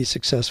and she'd be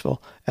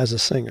successful as a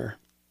singer.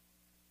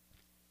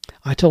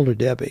 I told her,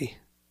 Debbie,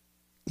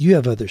 you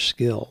have other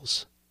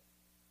skills.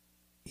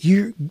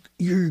 You're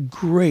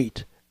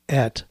great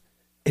at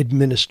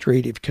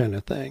administrative kind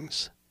of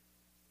things.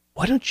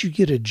 Why don't you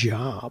get a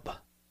job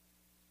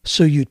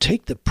so you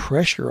take the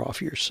pressure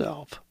off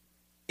yourself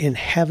in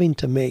having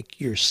to make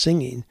your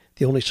singing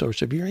the only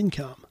source of your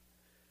income?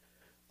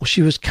 Well,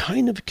 she was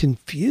kind of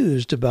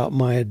confused about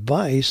my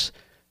advice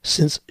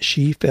since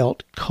she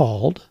felt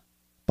called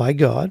by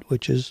God,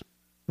 which is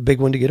a big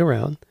one to get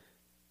around,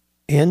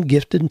 and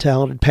gifted and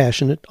talented,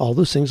 passionate, all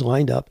those things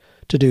lined up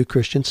to do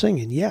Christian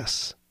singing.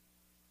 Yes.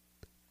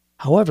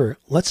 However,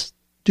 let's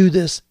do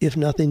this, if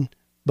nothing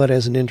but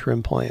as an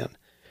interim plan.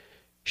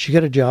 She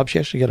got a job. She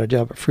actually got a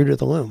job at Fruit of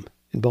the Loom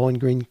in Bowling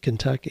Green,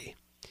 Kentucky.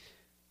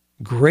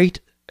 Great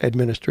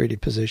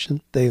administrative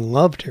position. They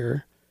loved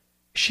her.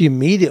 She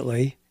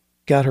immediately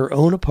got her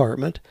own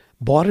apartment,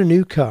 bought a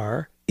new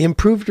car,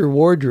 improved her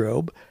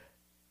wardrobe.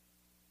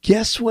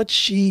 Guess what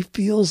she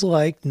feels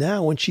like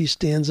now when she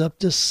stands up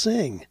to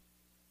sing?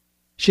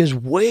 She has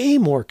way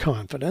more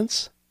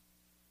confidence,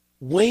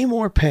 way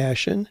more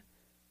passion.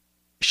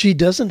 She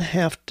doesn't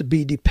have to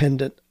be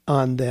dependent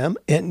on them.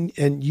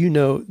 And you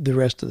know the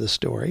rest of the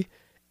story.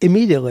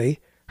 Immediately,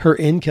 her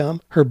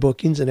income, her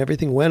bookings, and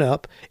everything went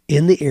up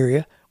in the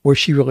area where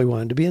she really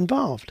wanted to be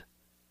involved.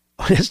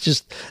 That's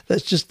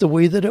just the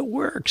way that it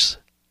works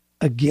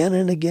again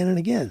and again and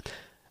again.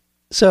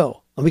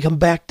 So let me come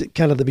back to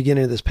kind of the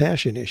beginning of this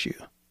passion issue.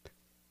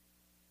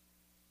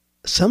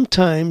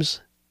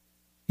 Sometimes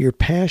your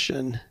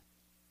passion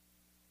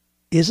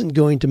isn't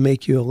going to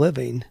make you a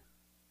living.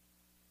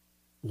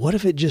 What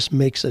if it just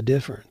makes a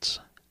difference?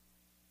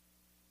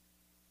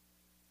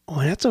 Oh,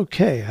 that's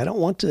okay. I don't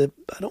want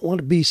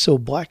to be so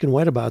black and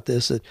white about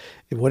this that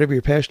if whatever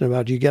you're passionate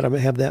about, you got to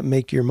have that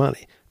make your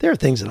money. There are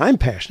things that I'm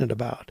passionate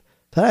about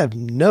that I have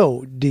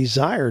no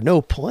desire,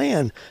 no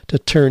plan to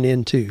turn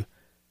into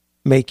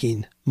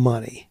making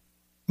money.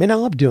 I mean, I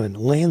love doing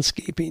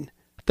landscaping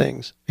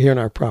things here on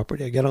our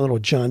property. I got a little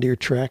John Deere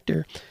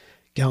tractor.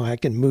 I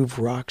can move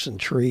rocks and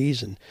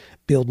trees and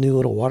build new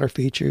little water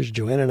features.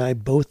 Joanna and I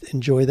both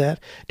enjoy that.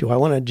 Do I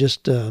want to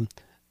just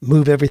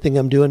move everything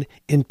I'm doing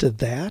into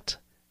that?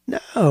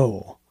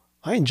 No.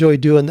 I enjoy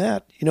doing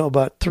that,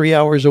 about 3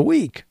 hours a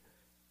week.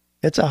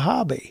 It's a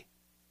hobby.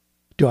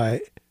 Do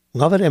I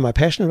love it? Am I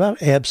passionate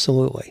about it?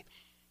 Absolutely.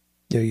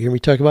 You hear me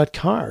talk about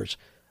cars.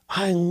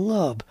 I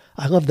love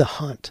the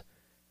hunt.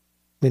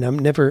 I mean, I'm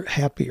never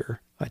happier,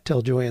 I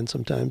tell Joanne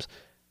sometimes,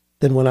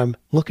 than when I'm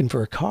looking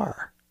for a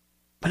car.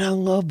 But I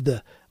love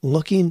the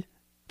looking,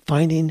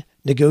 finding,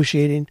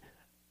 negotiating,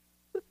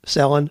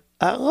 selling.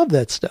 I love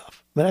that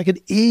stuff. But I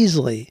could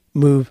easily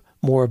move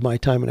more of my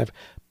time and effort.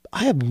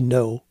 I have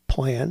no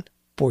plan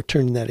for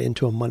turning that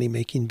into a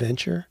money-making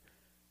venture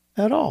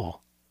at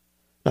all.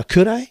 Now,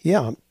 could I?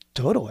 Yeah,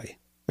 totally.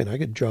 I mean, I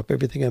could drop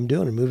everything I'm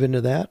doing and move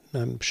into that,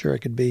 and I'm sure I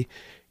could be,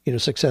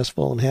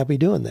 successful and happy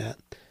doing that.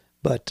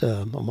 But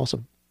I'm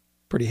also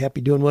pretty happy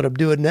doing what I'm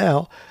doing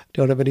now.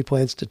 Don't have any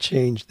plans to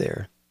change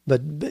there.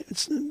 But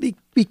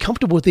be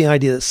comfortable with the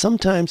idea that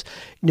sometimes,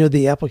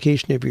 the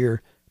application of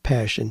your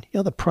passion,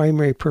 the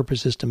primary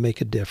purpose is to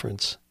make a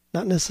difference,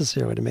 not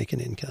necessarily to make an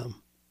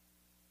income.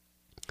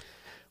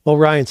 Well,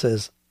 Ryan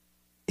says,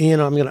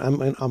 and I'm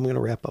gonna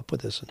wrap up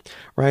with this one.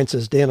 Ryan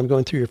says, Dan, I'm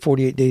going through your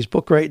 48 Days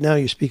book right now.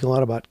 You speak a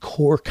lot about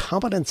core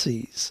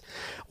competencies.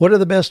 What are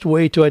the best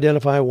way to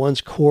identify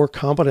one's core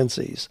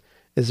competencies?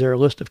 Is there a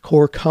list of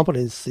core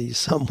competencies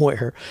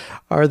somewhere?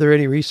 Are there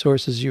any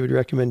resources you would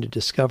recommend to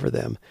discover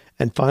them?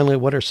 And finally,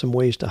 what are some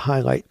ways to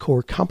highlight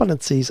core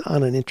competencies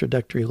on an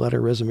introductory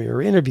letter, resume,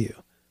 or interview?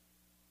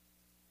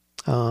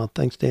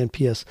 Thanks, Dan.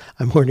 P.S.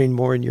 I'm learning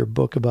more in your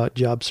book about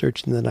job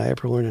searching than I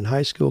ever learned in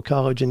high school,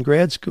 college, and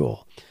grad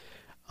school.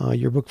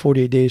 Your book,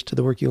 48 Days to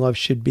the Work You Love,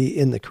 should be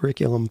in the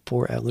curriculum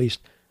for at least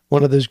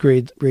one of those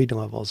grade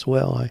levels.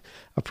 Well, I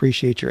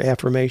appreciate your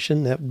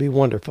affirmation. That would be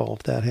wonderful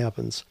if that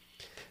happens.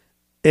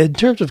 In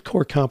terms of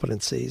core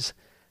competencies,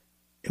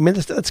 I mean,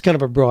 that's kind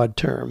of a broad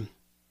term.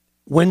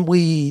 When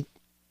you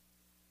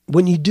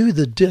do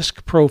the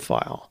DISC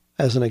profile,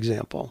 as an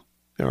example,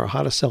 or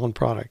how to sell a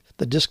product,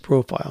 the DISC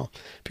profile,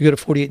 if you go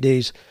to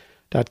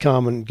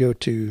 48days.com and go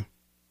to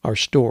our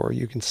store,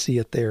 you can see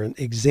it there and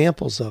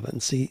examples of it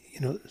and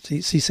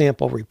see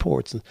sample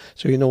reports. And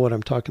so you know what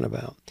I'm talking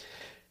about.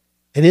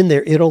 And in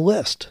there, it'll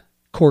list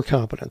core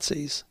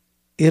competencies.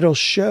 It'll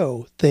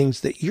show things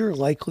that you're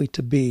likely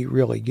to be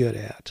really good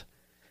at.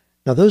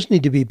 Now, those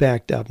need to be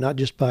backed up, not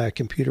just by a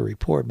computer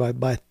report,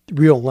 by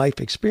real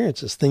life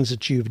experiences, things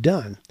that you've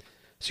done.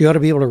 So you ought to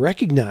be able to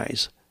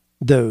recognize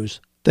those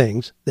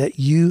things that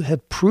you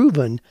have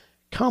proven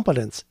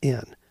competence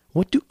in.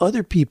 What do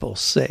other people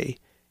say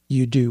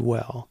you do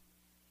well?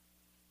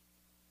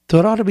 So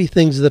it ought to be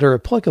things that are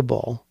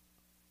applicable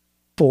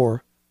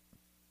for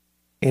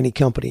any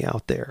company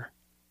out there.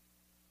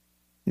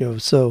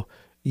 So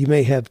you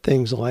may have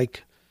things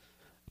like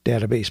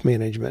database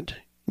management,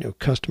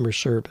 customer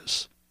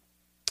service,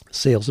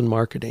 sales and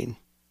marketing,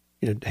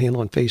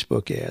 handling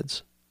Facebook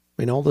ads.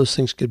 I mean, all those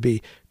things could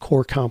be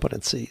core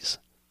competencies.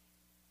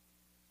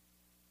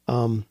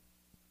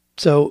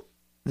 So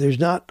there's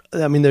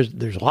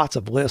lots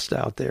of lists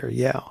out there,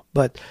 yeah,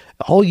 but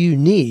all you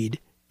need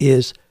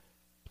is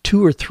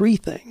 2 or 3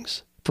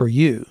 things for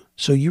you.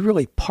 So you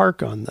really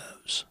park on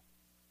those.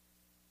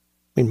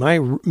 I mean, my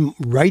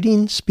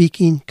writing,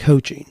 speaking,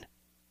 coaching,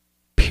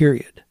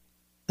 period.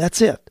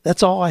 That's it.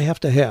 That's all I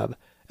have to have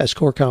as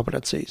core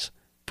competencies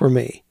for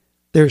me.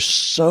 There's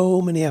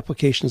so many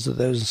applications of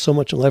those and so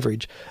much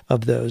leverage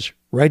of those.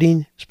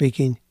 Writing,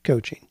 speaking,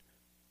 coaching.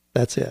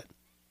 That's it.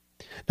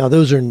 Now,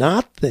 those are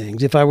not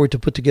things, if I were to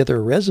put together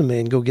a resume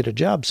and go get a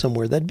job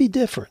somewhere, that'd be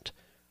different.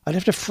 I'd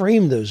have to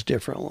frame those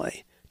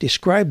differently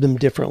describe them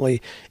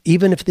differently,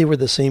 even if they were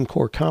the same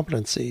core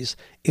competencies,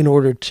 in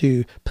order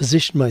to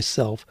position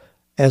myself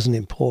as an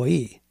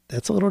employee.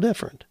 That's a little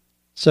different.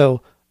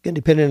 So, again,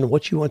 depending on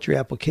what you want your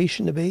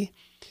application to be,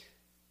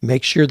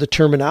 make sure the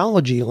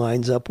terminology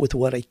lines up with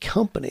what a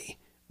company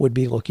would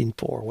be looking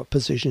for, what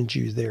positions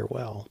you there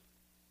well.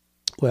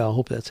 Well, I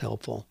hope that's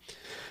helpful.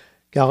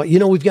 Golly,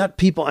 we've got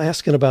people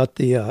asking about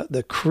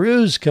the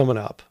cruise coming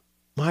up.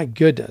 My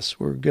goodness,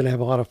 we're going to have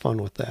a lot of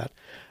fun with that.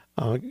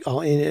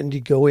 And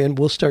you go in,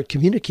 we'll start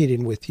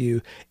communicating with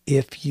you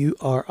if you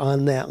are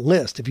on that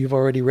list, if you've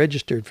already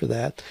registered for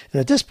that.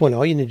 And at this point,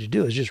 all you need to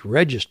do is just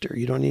register.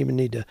 You don't even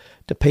need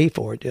to pay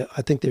for it.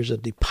 I think there's a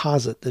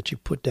deposit that you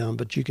put down,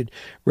 but you could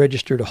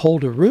register to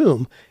hold a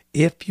room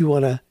if you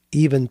want to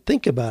even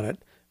think about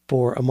it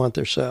for a month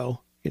or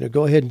so.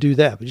 Go ahead and do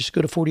that. But just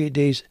go to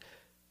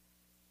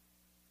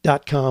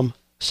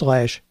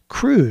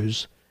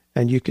 48days.com/cruise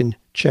and you can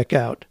check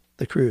out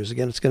the cruise.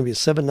 Again, it's going to be a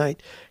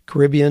 7-night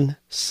Caribbean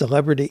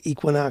Celebrity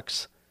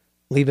Equinox,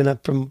 leaving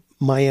up from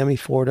Miami,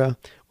 Florida.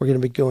 We're going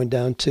to be going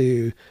down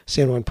to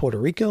San Juan, Puerto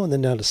Rico, and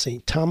then down to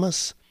St.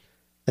 Thomas,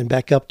 then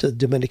back up to the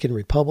Dominican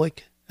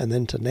Republic, and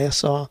then to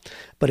Nassau.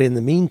 But in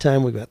the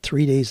meantime, we've got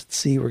 3 days at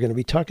sea. We're going to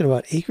be talking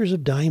about Acres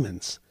of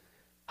Diamonds,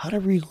 how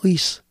to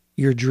release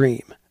your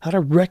dream, how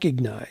to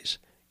recognize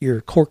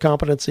your core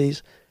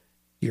competencies,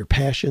 your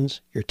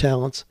passions, your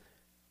talents,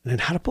 and then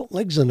how to put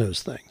legs on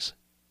those things.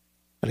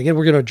 And again,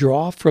 we're going to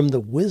draw from the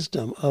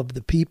wisdom of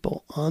the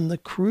people on the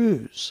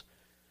cruise.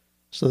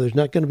 So there's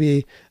not going to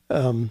be,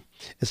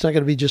 it's not going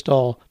to be just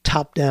all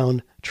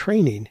top-down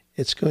training.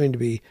 It's going to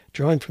be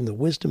drawing from the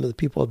wisdom of the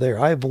people there.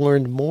 I've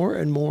learned more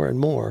and more and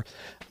more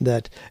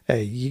that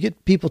you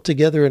get people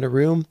together in a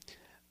room,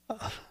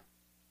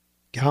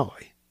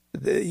 golly,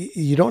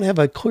 you don't have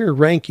a clear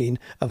ranking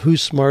of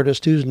who's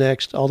smartest, who's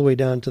next, all the way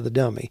down to the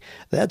dummy.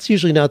 That's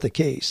usually not the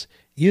case.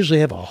 You usually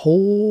have a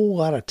whole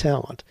lot of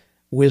talent,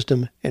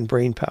 wisdom, and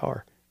brain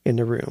power in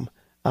the room.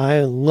 I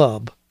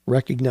love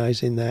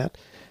recognizing that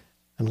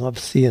and love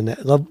seeing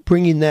that, love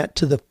bringing that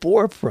to the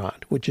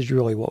forefront, which is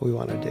really what we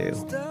want to do.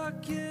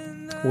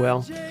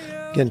 Well,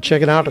 again,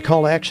 check it out, a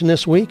call to action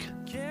this week.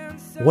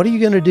 What are you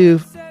going to do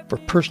for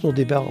personal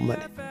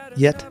development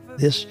yet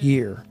this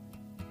year?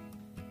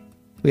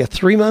 We have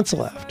 3 months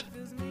left.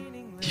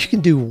 You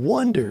can do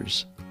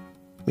wonders.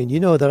 I mean,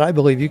 you know that I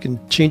believe you can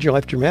change your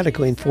life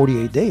dramatically in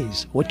 48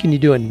 days. What can you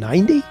do in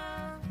 90?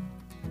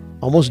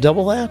 Almost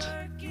double that?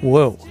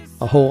 Whoa,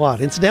 a whole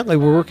lot. Incidentally,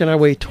 we're working our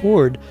way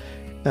toward,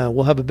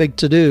 we'll have a big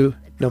to-do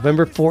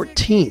November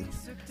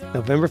 14th.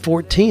 November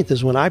 14th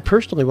is when I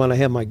personally want to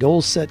have my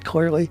goals set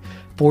clearly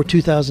for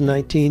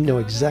 2019, know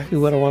exactly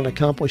what I want to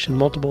accomplish in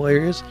multiple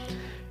areas,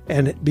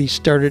 and be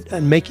started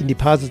and making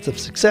deposits of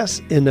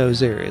success in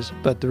those areas.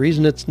 But the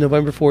reason it's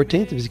November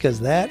 14th is because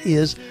that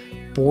is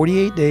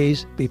 48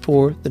 days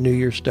before the new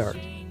year starts.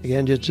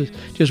 Again,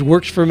 just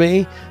works for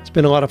me. It's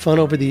been a lot of fun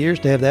over the years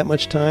to have that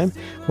much time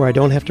where I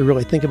don't have to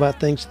really think about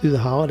things through the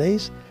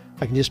holidays.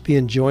 I can just be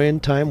enjoying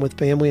time with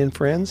family and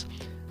friends.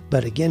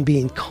 But again,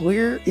 being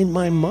clear in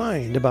my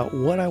mind about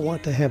what I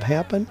want to have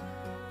happen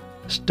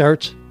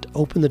starts to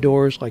open the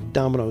doors like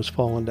dominoes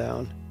falling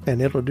down. And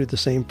it'll do the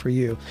same for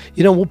you.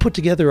 We'll put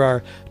together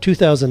our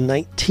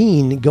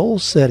 2019 goal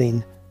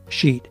setting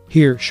sheet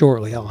here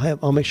shortly.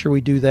 I'll make sure we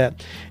do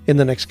that in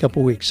the next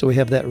couple weeks. So we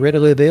have that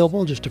readily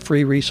available, just a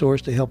free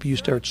resource to help you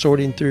start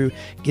sorting through,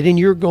 getting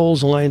your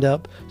goals lined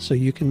up so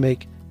you can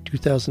make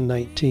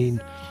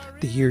 2019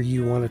 the year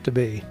you want it to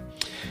be.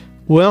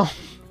 Well,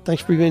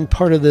 thanks for being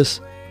part of this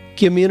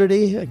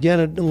community. Again,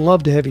 I'd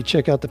love to have you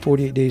check out the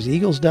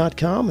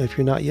 48dayseagles.com if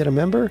you're not yet a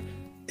member.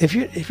 If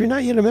you're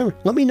not yet a member,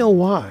 let me know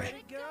why.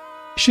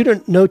 Shoot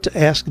a note to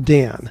Ask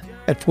Dan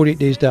at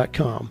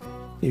 48days.com.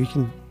 You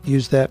can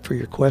use that for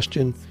your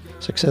question,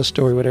 success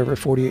story, whatever.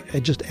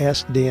 Just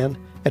ask Dan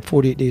at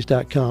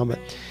 48days.com.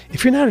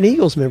 If you're not an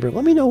Eagles member,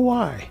 let me know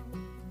why.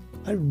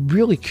 I'm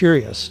really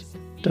curious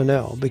to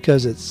know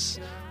because it's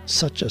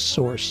such a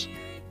source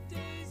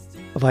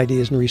of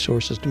ideas and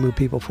resources to move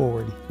people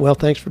forward. Well,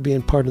 thanks for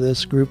being part of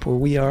this group where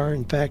we are,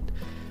 in fact,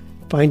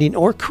 finding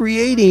or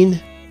creating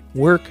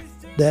work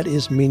that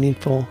is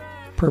meaningful,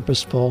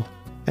 purposeful,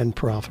 and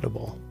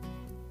profitable.